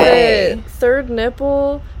rest the of way. it, third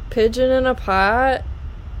nipple, Pigeon in a pot.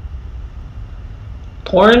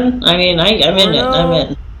 Porn? I mean, I'm in it. I'm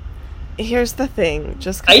in. Here's the thing.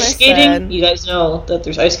 Just 'cause Ice skating? You guys know that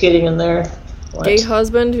there's ice skating in there. What? Gay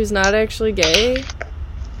husband who's not actually gay.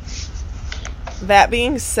 That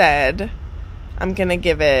being said, I'm gonna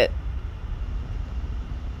give it...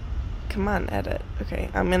 Come on, edit. Okay,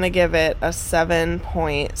 I'm gonna give it a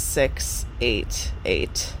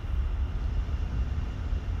 7.688.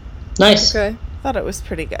 Nice. Okay. Thought it was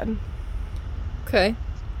pretty good. Okay.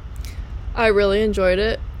 I really enjoyed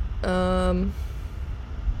it. I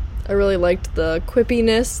really liked the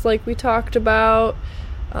quippiness like we talked about.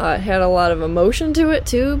 It had a lot of emotion to it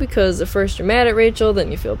too, because at first you're mad at Rachel,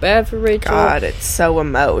 then you feel bad for Rachel. God, it's so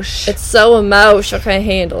emotional. It's so emotional. I can't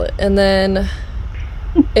handle it. And then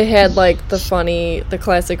it had like the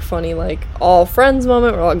classic funny like all friends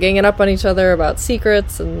moment. We're all ganging up on each other about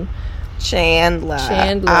secrets and Chandler.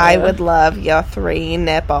 I would love your 3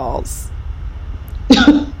 nipples.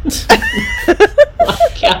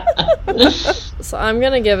 So I'm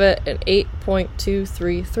gonna give it an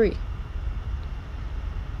 8.233.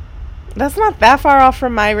 That's not that far off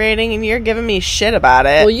from my rating, and you're giving me shit about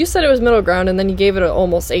it. Well, you said it was middle ground, and then you gave it an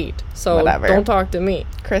almost 8. So Whatever. Don't talk to me.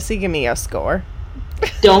 Chrissy, give me a score.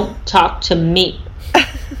 Don't talk to me.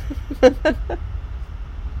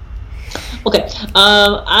 Okay,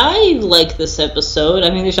 I like this episode. I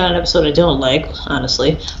mean, there's not an episode I don't like,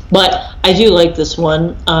 honestly, but I do like this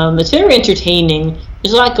one. It's very entertaining.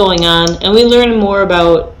 There's a lot going on, and we learn more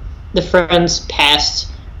about the friends' past,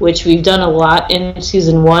 which we've done a lot in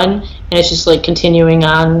season 1, and it's just like continuing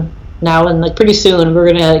on now. And like pretty soon,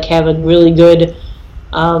 we're gonna like have a really good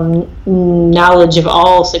knowledge of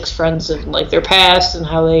all 6 friends and like their past and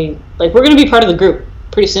how they like. We're gonna be part of the group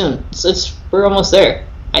pretty soon. We're almost there.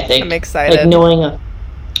 I think. I'm excited. Like knowing of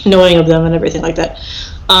them and everything like that.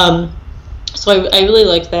 So I really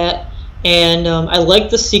like that, and I like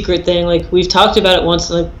the secret thing. Like we've talked about it once,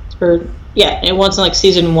 once in like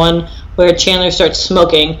season 1, where Chandler starts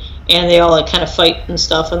smoking, and they all like kind of fight and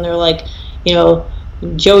stuff, and they're like, you know,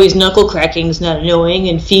 Joey's knuckle cracking's not annoying,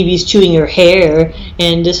 and Phoebe's chewing her hair,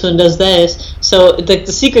 and this one does this. So the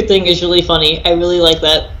secret thing is really funny. I really like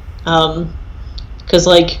that, because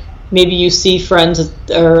like. Maybe you see friends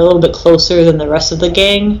that are a little bit closer than the rest of the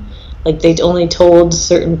gang. Like they only told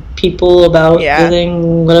certain people about the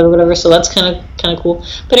thing, whatever. So that's kind of cool.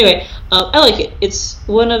 But anyway, I like it. It's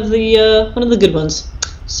one of the good ones.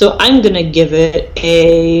 So I'm gonna give it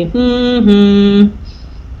a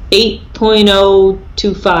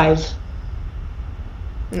 8.025.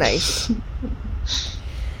 Nice.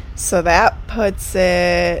 So that puts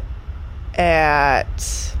it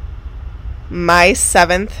at my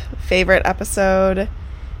 7th favorite episode,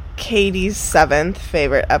 Katie's 7th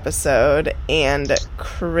favorite episode, and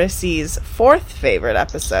Chrissy's 4th favorite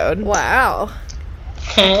episode. Wow.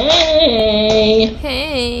 Hey.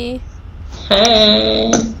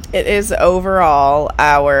 It is overall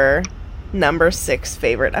our number 6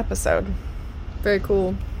 favorite episode. Very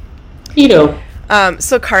cool. Neato.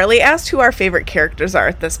 So Carly asked who our favorite characters are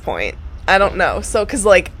at this point. I don't know. So, because,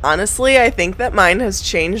 like, honestly, I think that mine has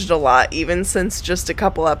changed a lot, even since just a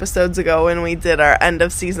couple episodes ago when we did our end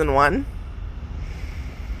of season 1.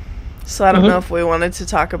 So, I don't know if we wanted to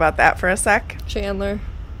talk about that for a sec. Chandler.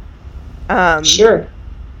 Sure.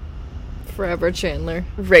 Forever Chandler.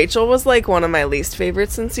 Rachel was, like, one of my least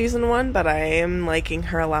favorites in season 1, but I am liking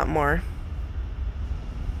her a lot more.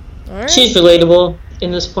 All right. She's relatable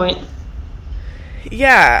in this point.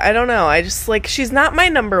 Yeah, I don't know. I just, like, she's not my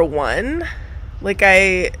number 1. Like,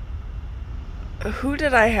 who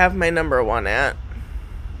did I have my number 1 at?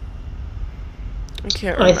 I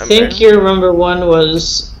can't remember. I think your number 1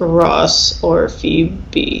 was Ross or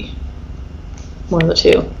Phoebe. One of the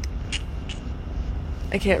two.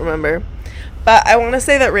 I can't remember. But I want to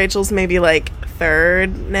say that Rachel's maybe, like,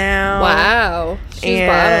 3rd now. Wow. She's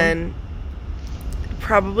and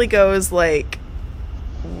probably goes, like,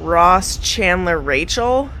 Ross, Chandler,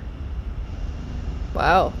 Rachel.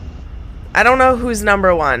 Wow. I don't know who's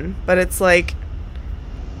number 1, but it's like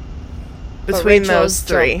between those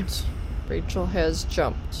 3. Jumped. Rachel has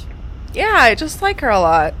jumped. Yeah, I just like her a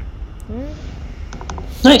lot.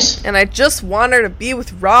 Nice. And I just want her to be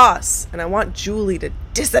with Ross, and I want Julie to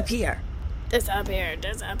disappear. Disappear.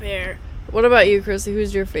 What about you, Chrissy?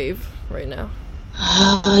 Who's your fave right now?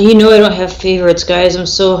 You know I don't have favorites, guys.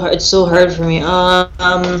 It's so hard for me.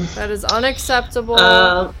 That is unacceptable.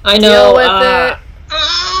 I know. Deal with it.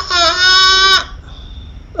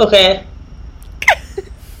 Okay.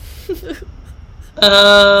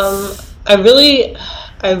 I really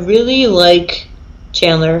like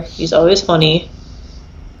Chandler. He's always funny.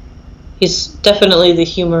 He's definitely the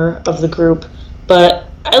humor of the group. But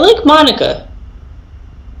I like Monica,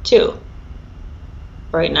 too,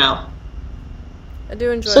 right now. I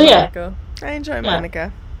do enjoy So, yeah. Monica. I enjoy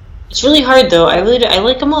Monica. It's really hard, though. I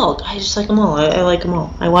like them all. I just like them all. I like them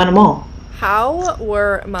all. I want them all. How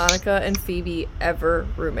were Monica and Phoebe ever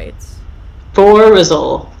roommates? For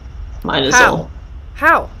Rizzle. Mine is How? all.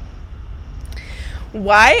 How?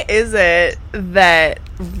 Why is it that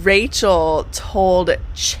Rachel told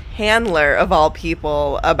Chandler, of all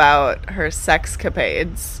people, about her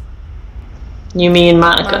sexcapades? You mean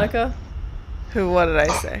Monica? Monica? What did I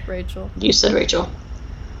say? Rachel. You said Rachel.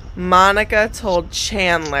 Monica told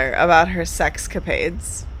Chandler about her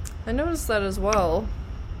sexcapades. I noticed that as well.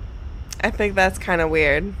 I think that's kind of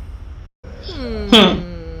weird. I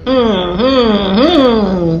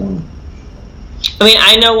mean,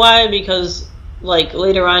 I know why, because, like,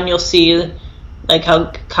 later on you'll see, like,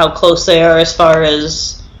 how close they are as far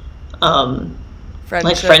as,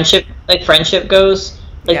 Friendship. friendship goes.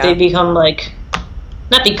 Like, Yeah. they become, like,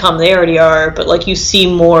 not become, they already are, but, like, you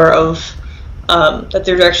see more of, that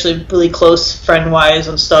they're actually really close friend-wise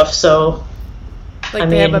and stuff, so, Like I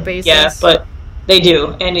they have mean, a basis. yeah, but they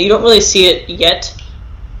do, and you don't really see it yet.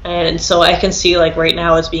 And so I can see, like, right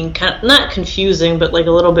now it's being kind of, not confusing, but, like,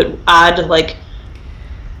 a little bit odd, like,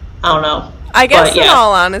 I don't know. I guess But, in yeah.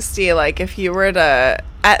 all honesty, like, if you were to,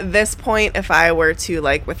 at this point, if I were to,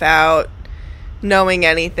 like, without knowing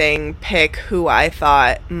anything, pick who I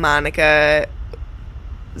thought Monica's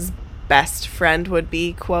best friend would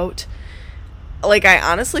be, quote, like, I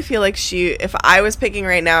honestly feel like if I was picking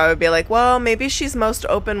right now, I would be like, well, maybe she's most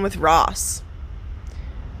open with Ross.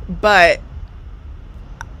 But,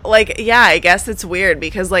 like, yeah, I guess it's weird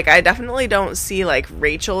because, like, I definitely don't see, like,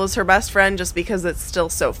 Rachel as her best friend just because it's still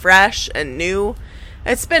so fresh and new.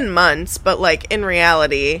 It's been months, but, like, in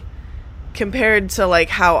reality, compared to, like,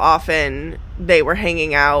 how often they were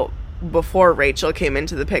hanging out before Rachel came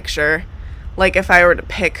into the picture, like, if I were to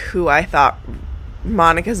pick who I thought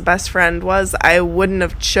Monica's best friend was, I wouldn't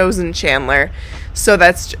have chosen Chandler. So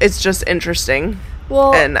it's just interesting.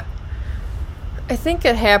 Well, And I think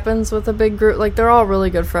it happens with a big group. Like, they're all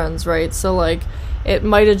really good friends, right? So, like, it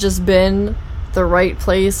might have just been the right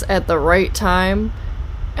place at the right time.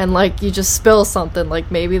 And, like, you just spill something.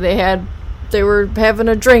 Like, maybe they were having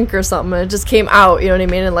a drink or something, and it just came out, you know what I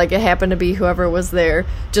mean? And, like, it happened to be whoever was there.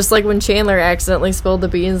 Just like when Chandler accidentally spilled the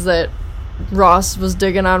beans that Ross was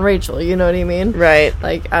digging on Rachel, you know what I mean? right.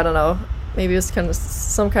 Like, I don't know. Maybe it was kind of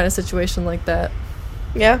some kind of situation like that.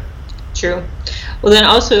 Yeah. True. Well, then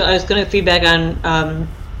also, I was going to feedback on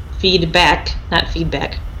feedback, not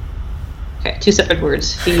feedback. Okay, two separate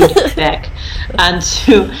words. Feedback.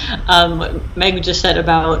 Onto what Meg just said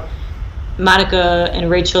about Monica and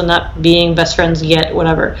Rachel not being best friends yet,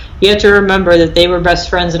 whatever. You have to remember that they were best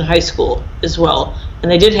friends in high school as well.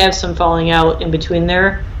 And they did have some falling out in between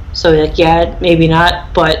there. So, like, yeah, maybe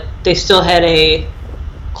not, but they still had a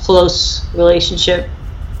close relationship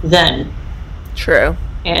then. True.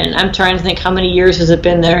 And I'm trying to think how many years has it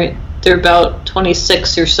been there. They're about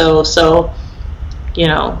 26 or so, you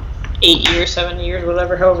know, 8 years, 7 years,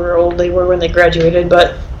 whatever, however old they were when they graduated.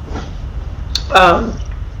 But,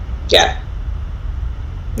 yeah.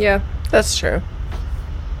 Yeah. That's true.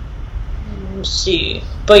 Let's see.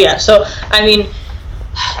 But yeah, so, I mean,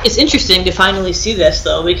 it's interesting to finally see this,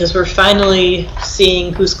 though, because we're finally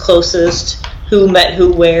seeing who's closest, who met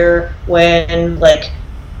who where, when, like,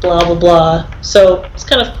 blah, blah, blah. So, it's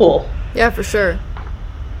kind of cool. Yeah, for sure.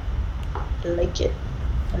 I like it.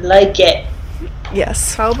 I like it.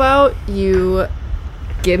 Yes. How about you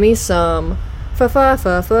give me some facts?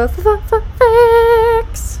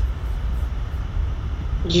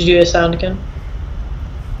 Did you do a sound again?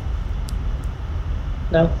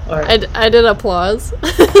 No? Alright. I did applause.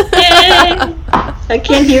 I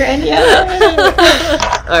can't hear any of it.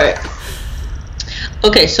 Alright.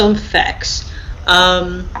 Okay, some facts.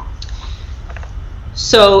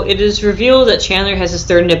 So it is revealed that Chandler has his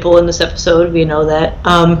third nipple in this episode. We know that.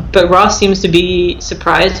 But Ross seems to be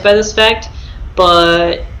surprised by this fact.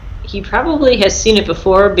 But he probably has seen it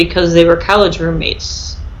before because they were college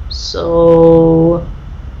roommates. So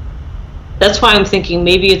that's why I'm thinking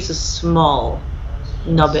maybe it's a small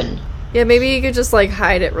nubbin. Yeah, maybe you could just, like,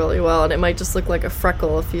 hide it really well, and it might just look like a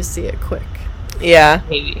freckle if you see it quick. Yeah.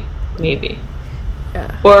 Maybe.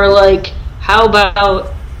 Yeah. Or, like, how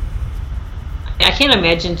about... I can't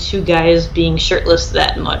imagine two guys being shirtless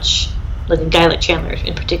that much. Like, a guy like Chandler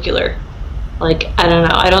in particular. Like, I don't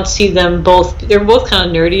know. I don't see them both... They're both kind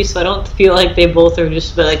of nerdy, so I don't feel like they both are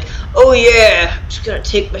just like, oh, yeah, I'm just gonna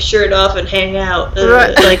take my shirt off and hang out.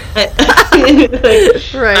 Right. Like,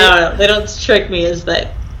 Right. I don't know. They don't strike me as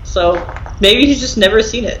that So maybe he's just never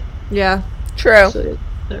seen it. Yeah. True. So,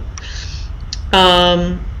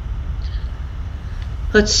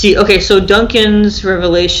 let's see. Okay, so Duncan's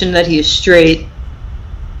revelation that he is straight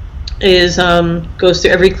is goes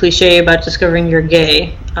through every cliche about discovering you're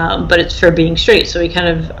gay, but it's for being straight. So we kind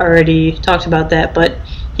of already talked about that. But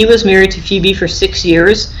he was married to Phoebe for 6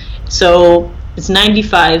 years, so it's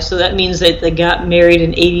 95. So that means that they got married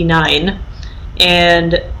in 89,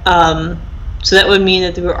 and so that would mean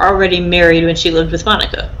that they were already married when she lived with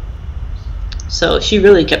Monica. So she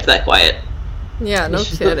really kept that quiet. Yeah, no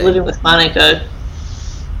She's kidding. living with Monica.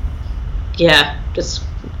 Yeah, just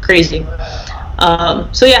crazy.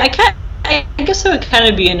 So yeah, I guess I would kind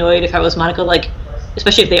of be annoyed if I was Monica, like,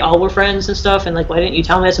 especially if they all were friends and stuff, and like, why didn't you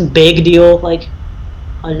tell me that's a big deal? Like,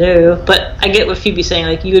 hello. But I get what Phoebe's saying,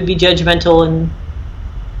 like, you would be judgmental and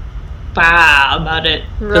about it.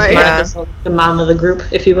 Because Right. Monica's like the mom of the group,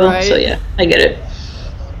 if you will. Right. So yeah, I get it.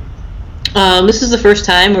 This is the first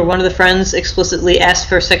time where one of the friends explicitly asked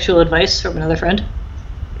for sexual advice from another friend.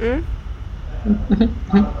 Mm?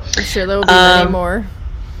 I'm sure there will be many more.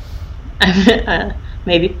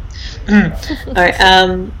 Maybe. Alright,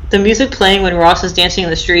 the music playing when Ross is dancing in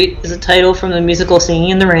the street is a title from the musical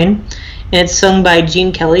Singing in the Rain, and it's sung by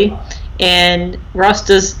Gene Kelly, and Ross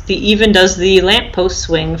does the lamppost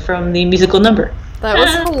swing from the musical number. That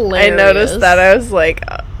was I hilarious. noticed that. I was like,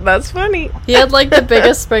 that's funny. He had like the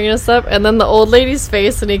biggest spring in his step, and then the old lady's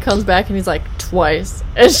face, and he comes back and he's like, twice.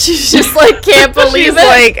 And she's just like, can't believe She's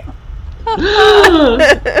it. like,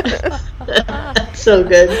 So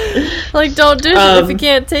good. Like, don't dish it if you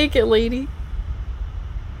can't take it, lady.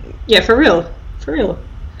 Yeah, for real. For real.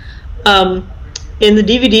 In the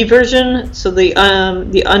DVD version, so the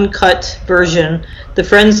uncut version, the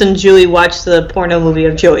friends and Julie watch the porno movie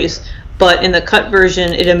of Joey's. But in the cut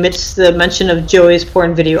version, it omits the mention of Joey's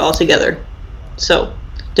porn video altogether. So,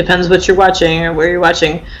 depends what you're watching or where you're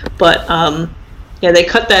watching. But, yeah, they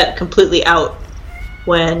cut that completely out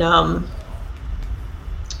when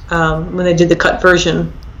they did the cut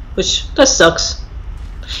version, which that sucks.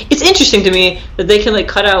 It's interesting to me that they can, like,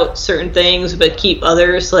 cut out certain things but keep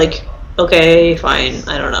others, like, okay, fine,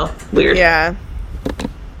 I don't know, weird. yeah.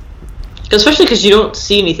 Especially because you don't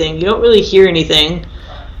see anything, you don't really hear anything.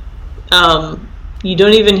 You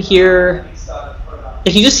don't even hear,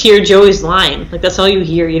 like, you just hear Joey's line, like, that's all you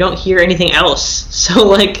hear, you don't hear anything else. So,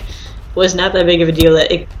 like, it was not that big of a deal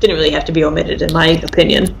that it didn't really have to be omitted, in my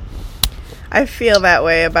opinion. I feel that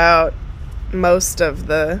way about most of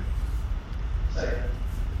the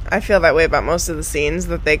scenes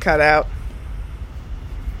that they cut out.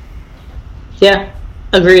 Yeah,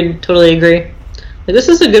 agreed, totally agree. Like, this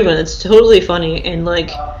is a good one, it's totally funny, and,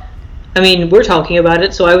 like, I mean, we're talking about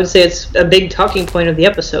it, so I would say it's a big talking point of the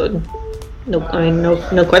episode. No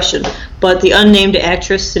question. But the unnamed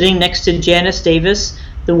actress sitting next to Janice Davis,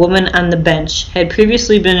 the woman on the bench, had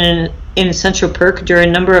previously been in Central Perk during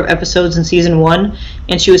a number of episodes in season 1,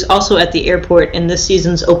 and she was also at the airport in this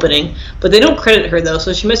season's opening. But they don't credit her, though,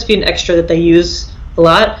 so she must be an extra that they use a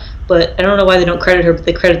lot. But I don't know why they don't credit her, but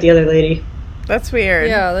they credit the other lady. That's weird.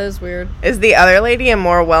 Yeah, that is weird. Is the other lady a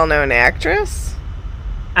more well-known actress?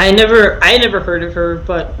 I never heard of her,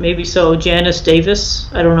 but maybe so. Janice Davis,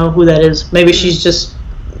 I don't know who that is. Maybe she's just,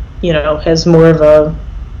 has more of a,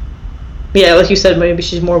 yeah, like you said, maybe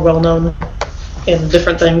she's more well known in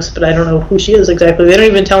different things, but I don't know who she is exactly. They don't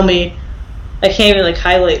even tell me. I can't even, like,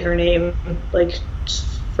 highlight her name, like,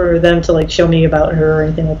 for them to, like, show me about her or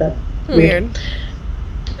anything like that. Weird.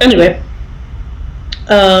 Anyway.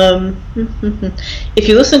 If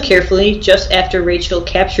you listen carefully, just after Rachel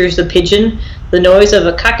captures the pigeon, the noise of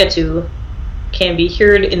a cockatoo can be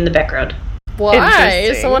heard in the background. Why?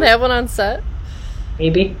 Interesting. Someone have one on set?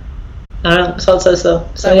 Maybe. I don't know. That's all it says, though.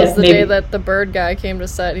 So, That yeah, was the maybe. day that the bird guy came to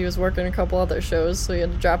set. He was working a couple other shows, so he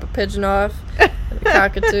had to drop a pigeon off, and a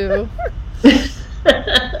cockatoo.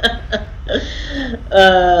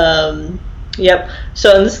 Yep.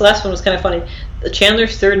 So, and this last one was kind of funny.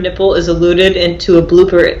 Chandler's third nipple is alluded into a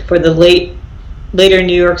blooper for the later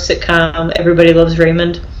New York sitcom Everybody Loves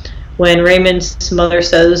Raymond, when Raymond's mother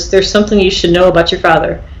says, "There's something you should know about your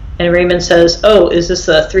father," and Raymond says, "Oh, is this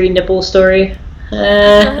a 3-nipple story?"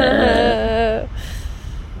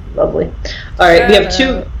 Lovely. All right, we have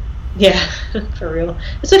two. Yeah, for real.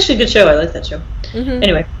 It's actually a good show. I like that show. Mm-hmm.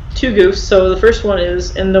 Anyway, 2 goofs. So the first one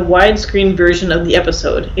is, in the widescreen version of the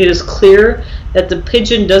episode, it is clear that the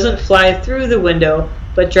pigeon doesn't fly through the window,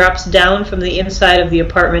 but drops down from the inside of the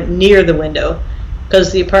apartment near the window,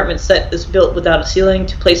 because the apartment set is built without a ceiling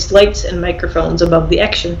to place lights and microphones above the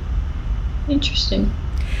action. Interesting.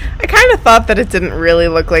 I kind of thought that it didn't really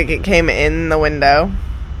look like it came in the window.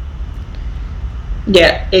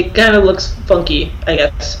 Yeah, it kind of looks funky, I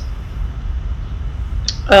guess.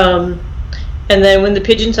 And then when the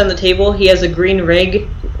pigeon's on the table, he has a green ring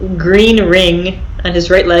on his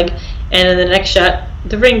right leg, and in the next shot,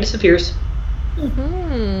 the ring disappears.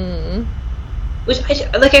 Which,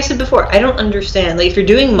 like I said before, I don't understand. Like, if you're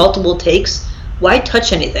doing multiple takes, why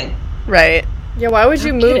touch anything? Right. Yeah, why would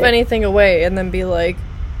you move it. anything away and then be like...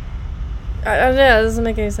 I don't know, it doesn't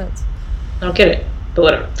make any sense. I don't get it, but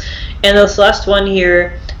whatever. And this last one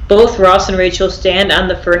here, both Ross and Rachel stand on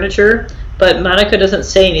the furniture, but Monica doesn't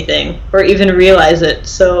say anything or even realize it.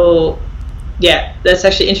 So, yeah, that's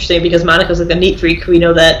actually interesting because Monica's like a neat freak. We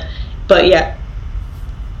know that. But, yeah.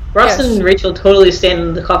 Ross and Rachel totally stand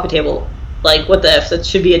on the coffee table. Like, what the F? That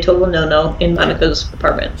should be a total no-no in Monica's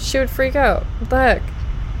apartment. She would freak out. What the heck?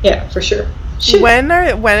 Yeah, for sure. When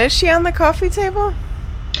is she on the coffee table?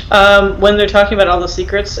 When they're talking about all the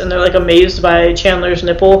secrets and they're, like, amazed by Chandler's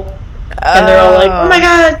nipple. And they're all like, oh my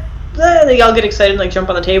god! They all get excited and like jump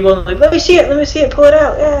on the table and like, let me see it, pull it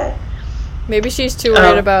out, yeah. Maybe she's too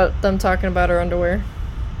worried about them talking about her underwear.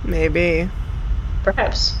 Maybe.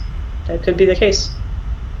 Perhaps. That could be the case.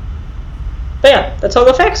 But yeah, that's all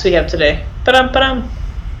the facts we have today. Ba-dum.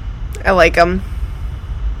 I like them.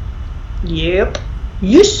 Yep.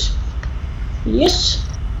 Yes.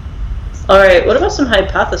 Alright, what about some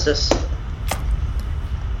hypothesis?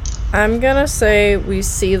 I'm gonna say we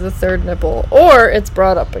see the third nipple, or it's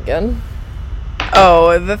brought up again.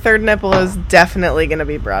 Oh, the third nipple is definitely going to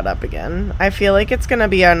be brought up again. I feel like it's going to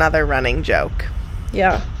be another running joke.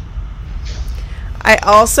 Yeah. I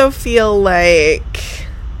also feel like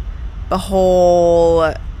the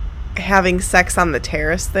whole having sex on the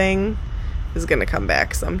terrace thing is going to come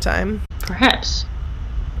back sometime. Perhaps.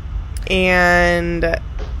 And,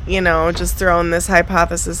 you know, just throwing this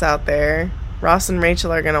hypothesis out there, Ross and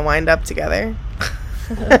Rachel are going to wind up together.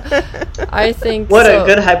 I think What so. a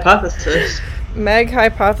good hypothesis. Meg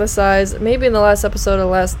hypothesized, maybe in the last episode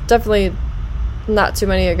definitely not too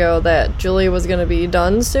many ago, that Julie was going to be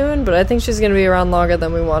done soon, but I think she's going to be around longer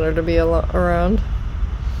than we want her to be around.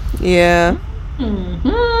 Yeah.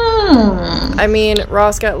 I mean,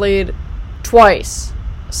 Ross got laid twice,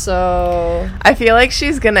 so... I feel like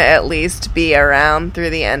she's going to at least be around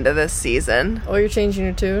through the end of this season. Oh, you're changing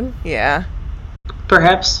your tune? Yeah.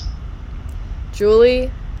 Perhaps. Julie,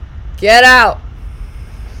 get out!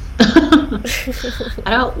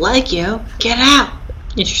 I don't like you. Get out.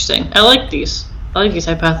 Interesting. I like these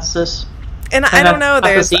hypotheses. And I don't know,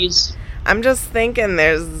 Hypotheses. I'm just thinking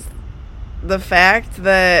there's the fact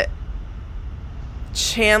that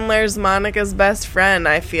Chandler's Monica's best friend,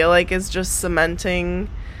 I feel like, is just cementing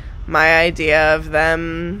my idea of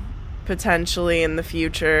them potentially in the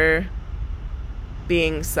future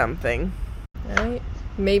being something. Right?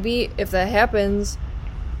 Maybe if that happens,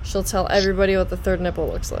 she'll tell everybody what the third nipple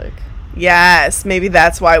looks like. Yes, maybe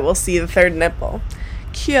that's why we'll see the third nipple.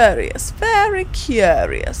 Curious, very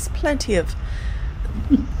curious. Plenty of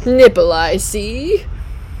Nipple, I see.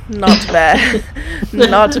 not bad.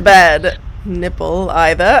 Not bad nipple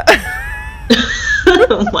either.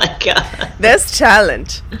 Oh my god. There's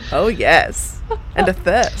talent. Oh yes. And a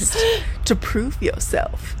thirst to prove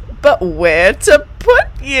yourself. But where to put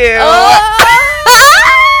you? Oh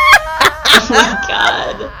my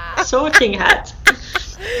god. Sorting hat.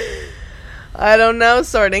 I don't know,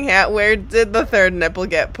 Sorting Hat. Where did the third nipple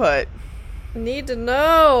get put? Need to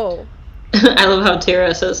know. I love how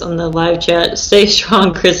Tara says on the live chat, stay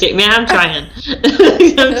strong, Chrissy. Man, I'm trying.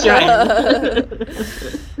 I'm trying.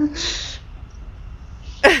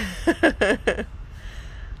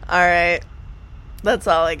 Alright. That's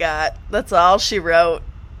all I got. That's all she wrote.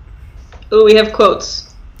 Oh, we have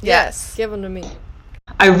quotes. Yes. Give them to me.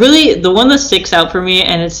 The one that sticks out for me,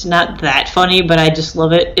 and it's not that funny, but I just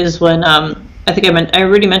love it, is when, I think I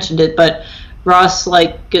already mentioned it, but Ross,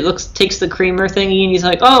 takes the creamer thingy, and he's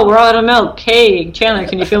like, oh, we're all out of milk. Hey, Chandler,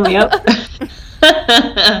 can you fill me up?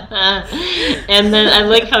 And then I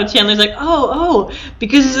like how Chandler's like, oh,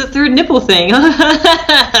 because it's a third nipple thing.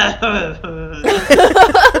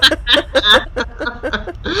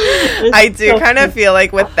 I do kind of feel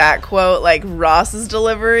like with that quote, like, Ross's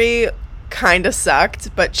delivery kind of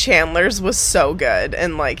sucked, but Chandler's was so good,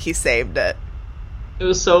 and, like, he saved it. It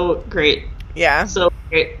was so great. Yeah. So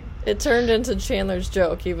great. It turned into Chandler's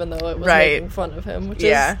joke, even though it was Right. making fun of him, which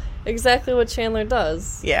Yeah. is exactly what Chandler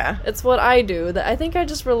does. Yeah. It's what I do. I think I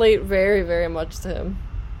just relate very, very much to him.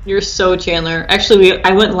 You're so Chandler. Actually,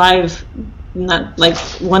 I went live not like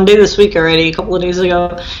one day this week already, a couple of days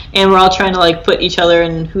ago, and we're all trying to like put each other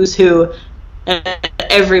in who's who, and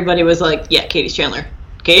everybody was like, yeah, Katie's Chandler.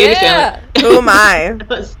 Katie's Yeah. Chandler. Who am I?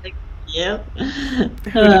 I was like, Yep.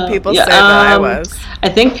 Who did people say that I was? I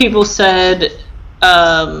think people said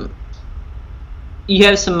you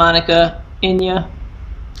have some Monica in you,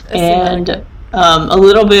 and a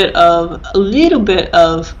little bit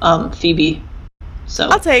of Phoebe. So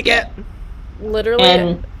I'll take it. Literally,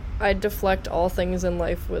 And- I deflect all things in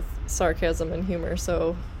life with sarcasm and humor,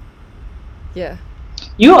 so yeah.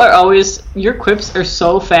 You are always, your quips are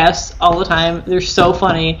so fast all the time. They're so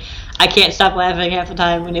funny. I can't stop laughing half the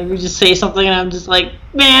time whenever you just say something and I'm just like,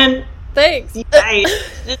 man, Thanks.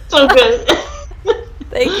 it's so good.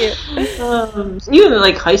 Thank you. Even in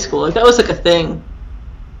like high school, like that was like a thing.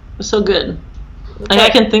 It was so good. Like I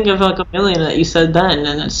can think of like a million that you said then,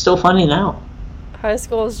 and it's still funny now. High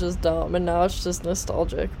school is just dumb, and now it's just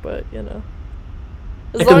nostalgic, but, you know.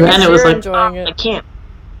 As Like, long then as it was you're like, enjoying I it.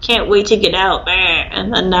 can't wait to get out.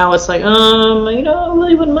 And then now it's like, I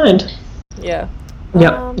really wouldn't mind. Yeah.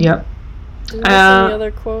 Yep. Do you have any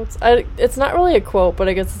other quotes? It's not really a quote, but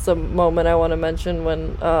I guess it's a moment I want to mention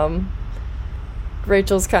when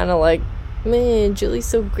Rachel's kind of like, man, Julie's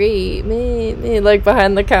so great, man, like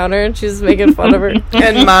behind the counter, and she's making fun of her.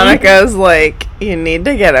 And Monica's like, you need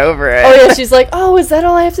to get over it. Oh yeah, she's like, oh, is that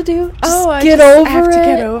all I have to do? Just I get just over have it. to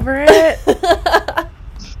get over it.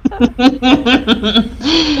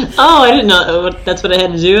 Oh, I didn't know that's what I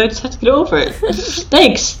had to do. I just have to get over it.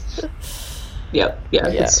 Thanks. Yep. Yeah,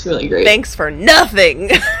 it's really great. Thanks for nothing.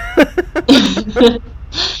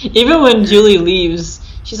 Even when Julie leaves,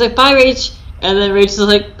 she's like, bye, Rach. And then Rachel's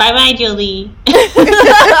like, bye-bye, Julie.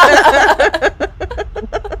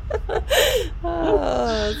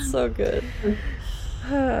 Oh, it's so good.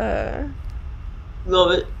 Love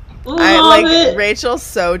it. I Love like it. Rachel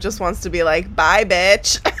so just wants to be like, bye,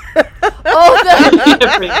 bitch. Oh,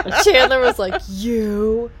 that Chandler was like,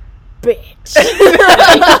 you bitch.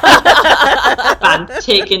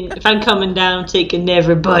 If I'm coming down, I'm taking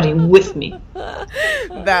everybody with me.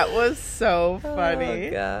 That was so funny.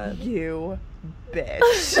 Oh, God. You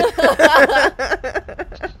bitch.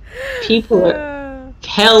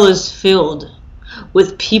 Hell is filled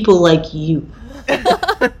with people like you.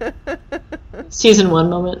 Season 1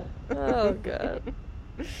 moment. Oh, God.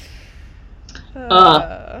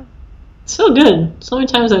 So good. So many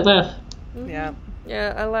times I laugh. Yeah,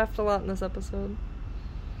 Yeah, I laughed a lot in this episode.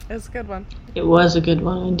 it's a good one. It was a good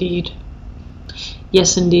one, indeed.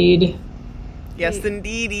 Yes, indeed. Yes, Hey.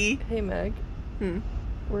 indeedy. Hey, Meg. Hmm.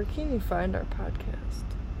 Where can you find our podcast?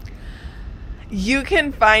 You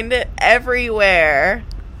can find it everywhere.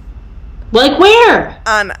 Like where?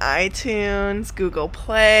 On iTunes, Google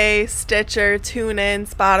Play, Stitcher, TuneIn,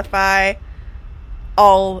 Spotify,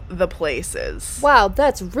 all the places. Wow,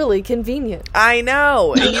 that's really convenient. I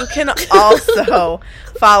know. And you can also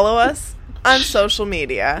follow us on social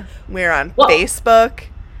media. We're on Whoa. Facebook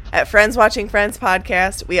at Friends Watching Friends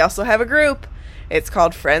Podcast. We also have a group. It's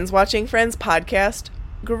called Friends Watching Friends Podcast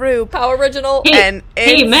Group. How original. Hey, And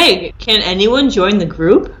hey, it's- Meg, can anyone join the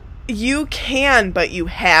group? You can, but you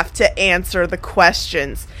have to answer the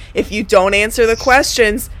questions. If you don't answer the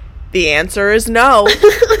questions, the answer is no.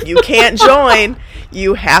 You can't join.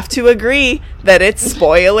 You have to agree that it's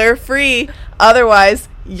spoiler free. Otherwise,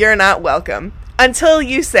 you're not welcome. Until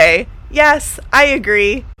you say, yes, I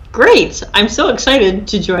agree. Great. I'm so excited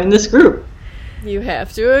to join this group. You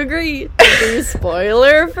have to agree to be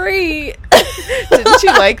spoiler free. Didn't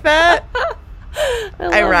you like that?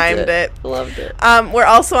 I loved rhymed it. Loved it. We're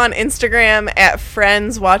also on Instagram at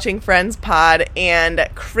Friends Watching Friends Pod, and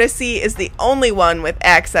Chrissy is the only one with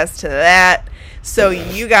access to that. So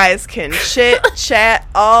you guys can chit chat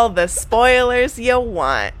all the spoilers you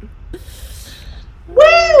want.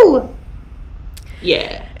 Woo!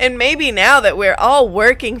 Yeah. And maybe now that we're all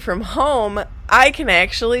working from home, I can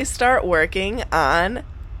actually start working on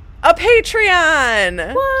a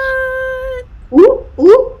Patreon. What? Ooh,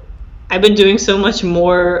 ooh. I've been doing so much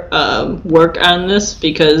more work on this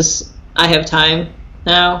because I have time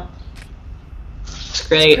now. It's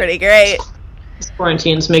great. Pretty great. This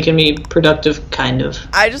quarantine's making me productive, kind of.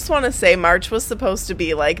 I just want to say March was supposed to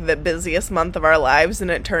be like the busiest month of our lives,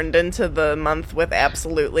 and it turned into the month with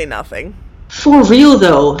absolutely nothing. For real,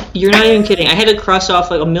 though. You're not even kidding. I had to cross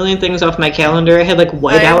off like a million things off my calendar. I had like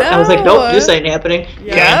whiteout. I was like, know. nope, this ain't happening.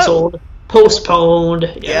 Yep. Canceled. Postponed.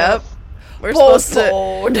 Yeah. Yep. We're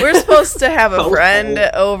supposed to have a Postponed. friend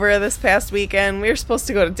over this past weekend. We were supposed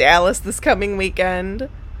to go to Dallas this coming weekend.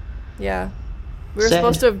 Yeah. We were Sad.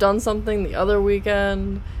 supposed to have done something the other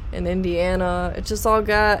weekend in Indiana. It just all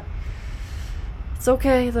got... It's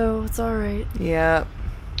okay, though. It's alright. Yeah.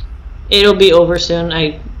 It'll be over soon,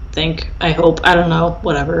 I think. I hope. I don't know.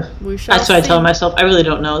 Whatever. We shall That's what I see. tell myself. I really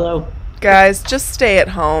don't know, though. Guys, just stay at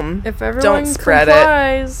home. If everyone Don't spread it.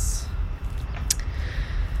 complies.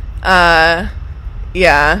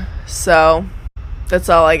 Yeah, so that's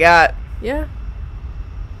all I got. Yeah.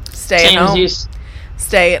 Stay Same at as home. you.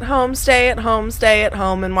 Stay at home, stay at home, stay at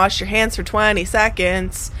home, and wash your hands for 20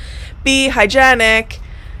 seconds. Be hygienic.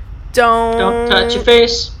 Don't touch your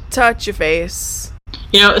face. Touch your face.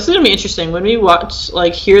 You know, it's going to be interesting when we watch,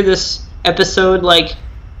 like, hear this episode, like,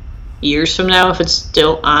 years from now, if it's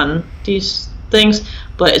still on these things.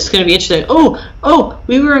 But it's going to be interesting. Oh,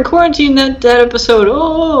 we were in quarantine that episode.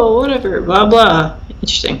 Oh, whatever, blah, blah.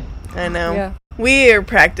 Interesting. I know. Yeah. We're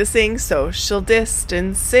practicing social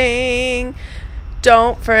distancing.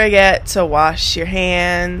 Don't forget to wash your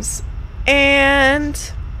hands. And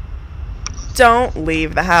don't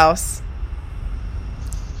leave the house.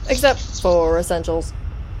 Except for essentials.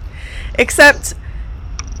 Except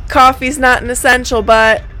coffee's not an essential,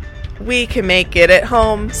 but we can make it at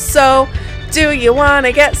home. So, do you want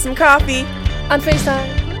to get some coffee? On FaceTime.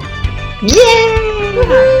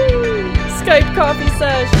 Yay! Skype coffee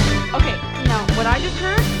sesh. Okay, now what I just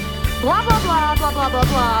heard? Blah blah blah blah blah blah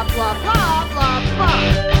blah blah blah blah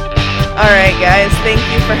blah. Alright guys, thank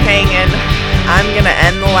you for hanging. I'm gonna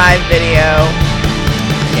end the live video.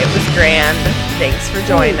 It was grand. Thanks for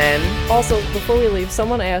joining. Also, before we leave,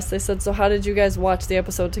 someone asked, they said, so how did you guys watch the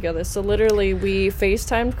episode together? So literally, we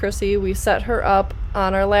FaceTimed Chrissy, we set her up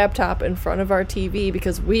on our laptop in front of our TV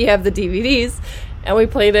because we have the DVDs, and we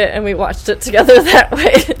played it and we watched it together that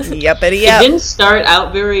way. Yuppity It yep. didn't start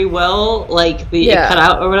out very well, like, it cut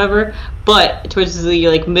out or whatever, but towards the,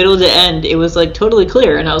 like, middle to end, it was, like, totally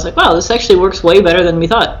clear, and I was like, wow, this actually works way better than we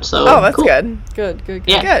thought, so Oh, that's cool. good. Good.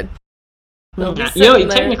 Yeah. Good. They'll be You know, sitting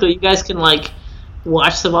there. technically, you guys can, like,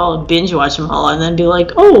 watch them all and binge watch them all, and then be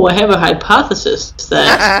like, oh, I have a hypothesis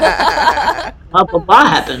that blah, blah, blah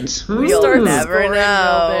happens. We You'll started never scoring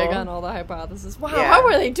know. real big on all the hypotheses. Wow, Yeah. how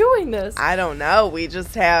are they doing this? I don't know. We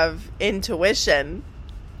just have intuition.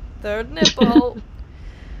 Third nipple.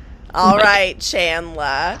 All right,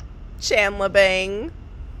 Chandler Bing.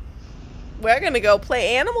 We're gonna go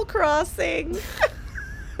play Animal Crossing.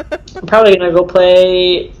 I'm probably gonna go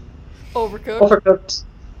play Overcooked. Overcooked.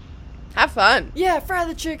 Have fun. Yeah, fry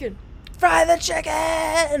the chicken. Fry the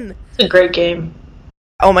chicken. It's a great game.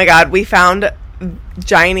 Oh my god, we found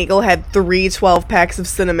Giant Eagle had 3 12-packs of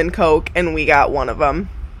cinnamon Coke, and we got one of them.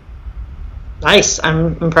 Nice.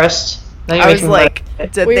 I'm impressed. Now you're I was making me like,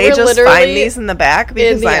 like- did We they were just literally find these in the back?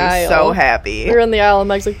 Because the I'm aisle. so happy. We were in the aisle and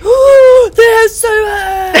Meg's like, oh, there's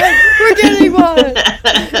cinnamon! We're getting one!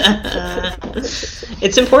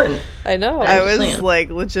 It's important. I know. I was Understand. like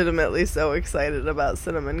legitimately so excited about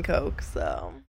cinnamon Coke, so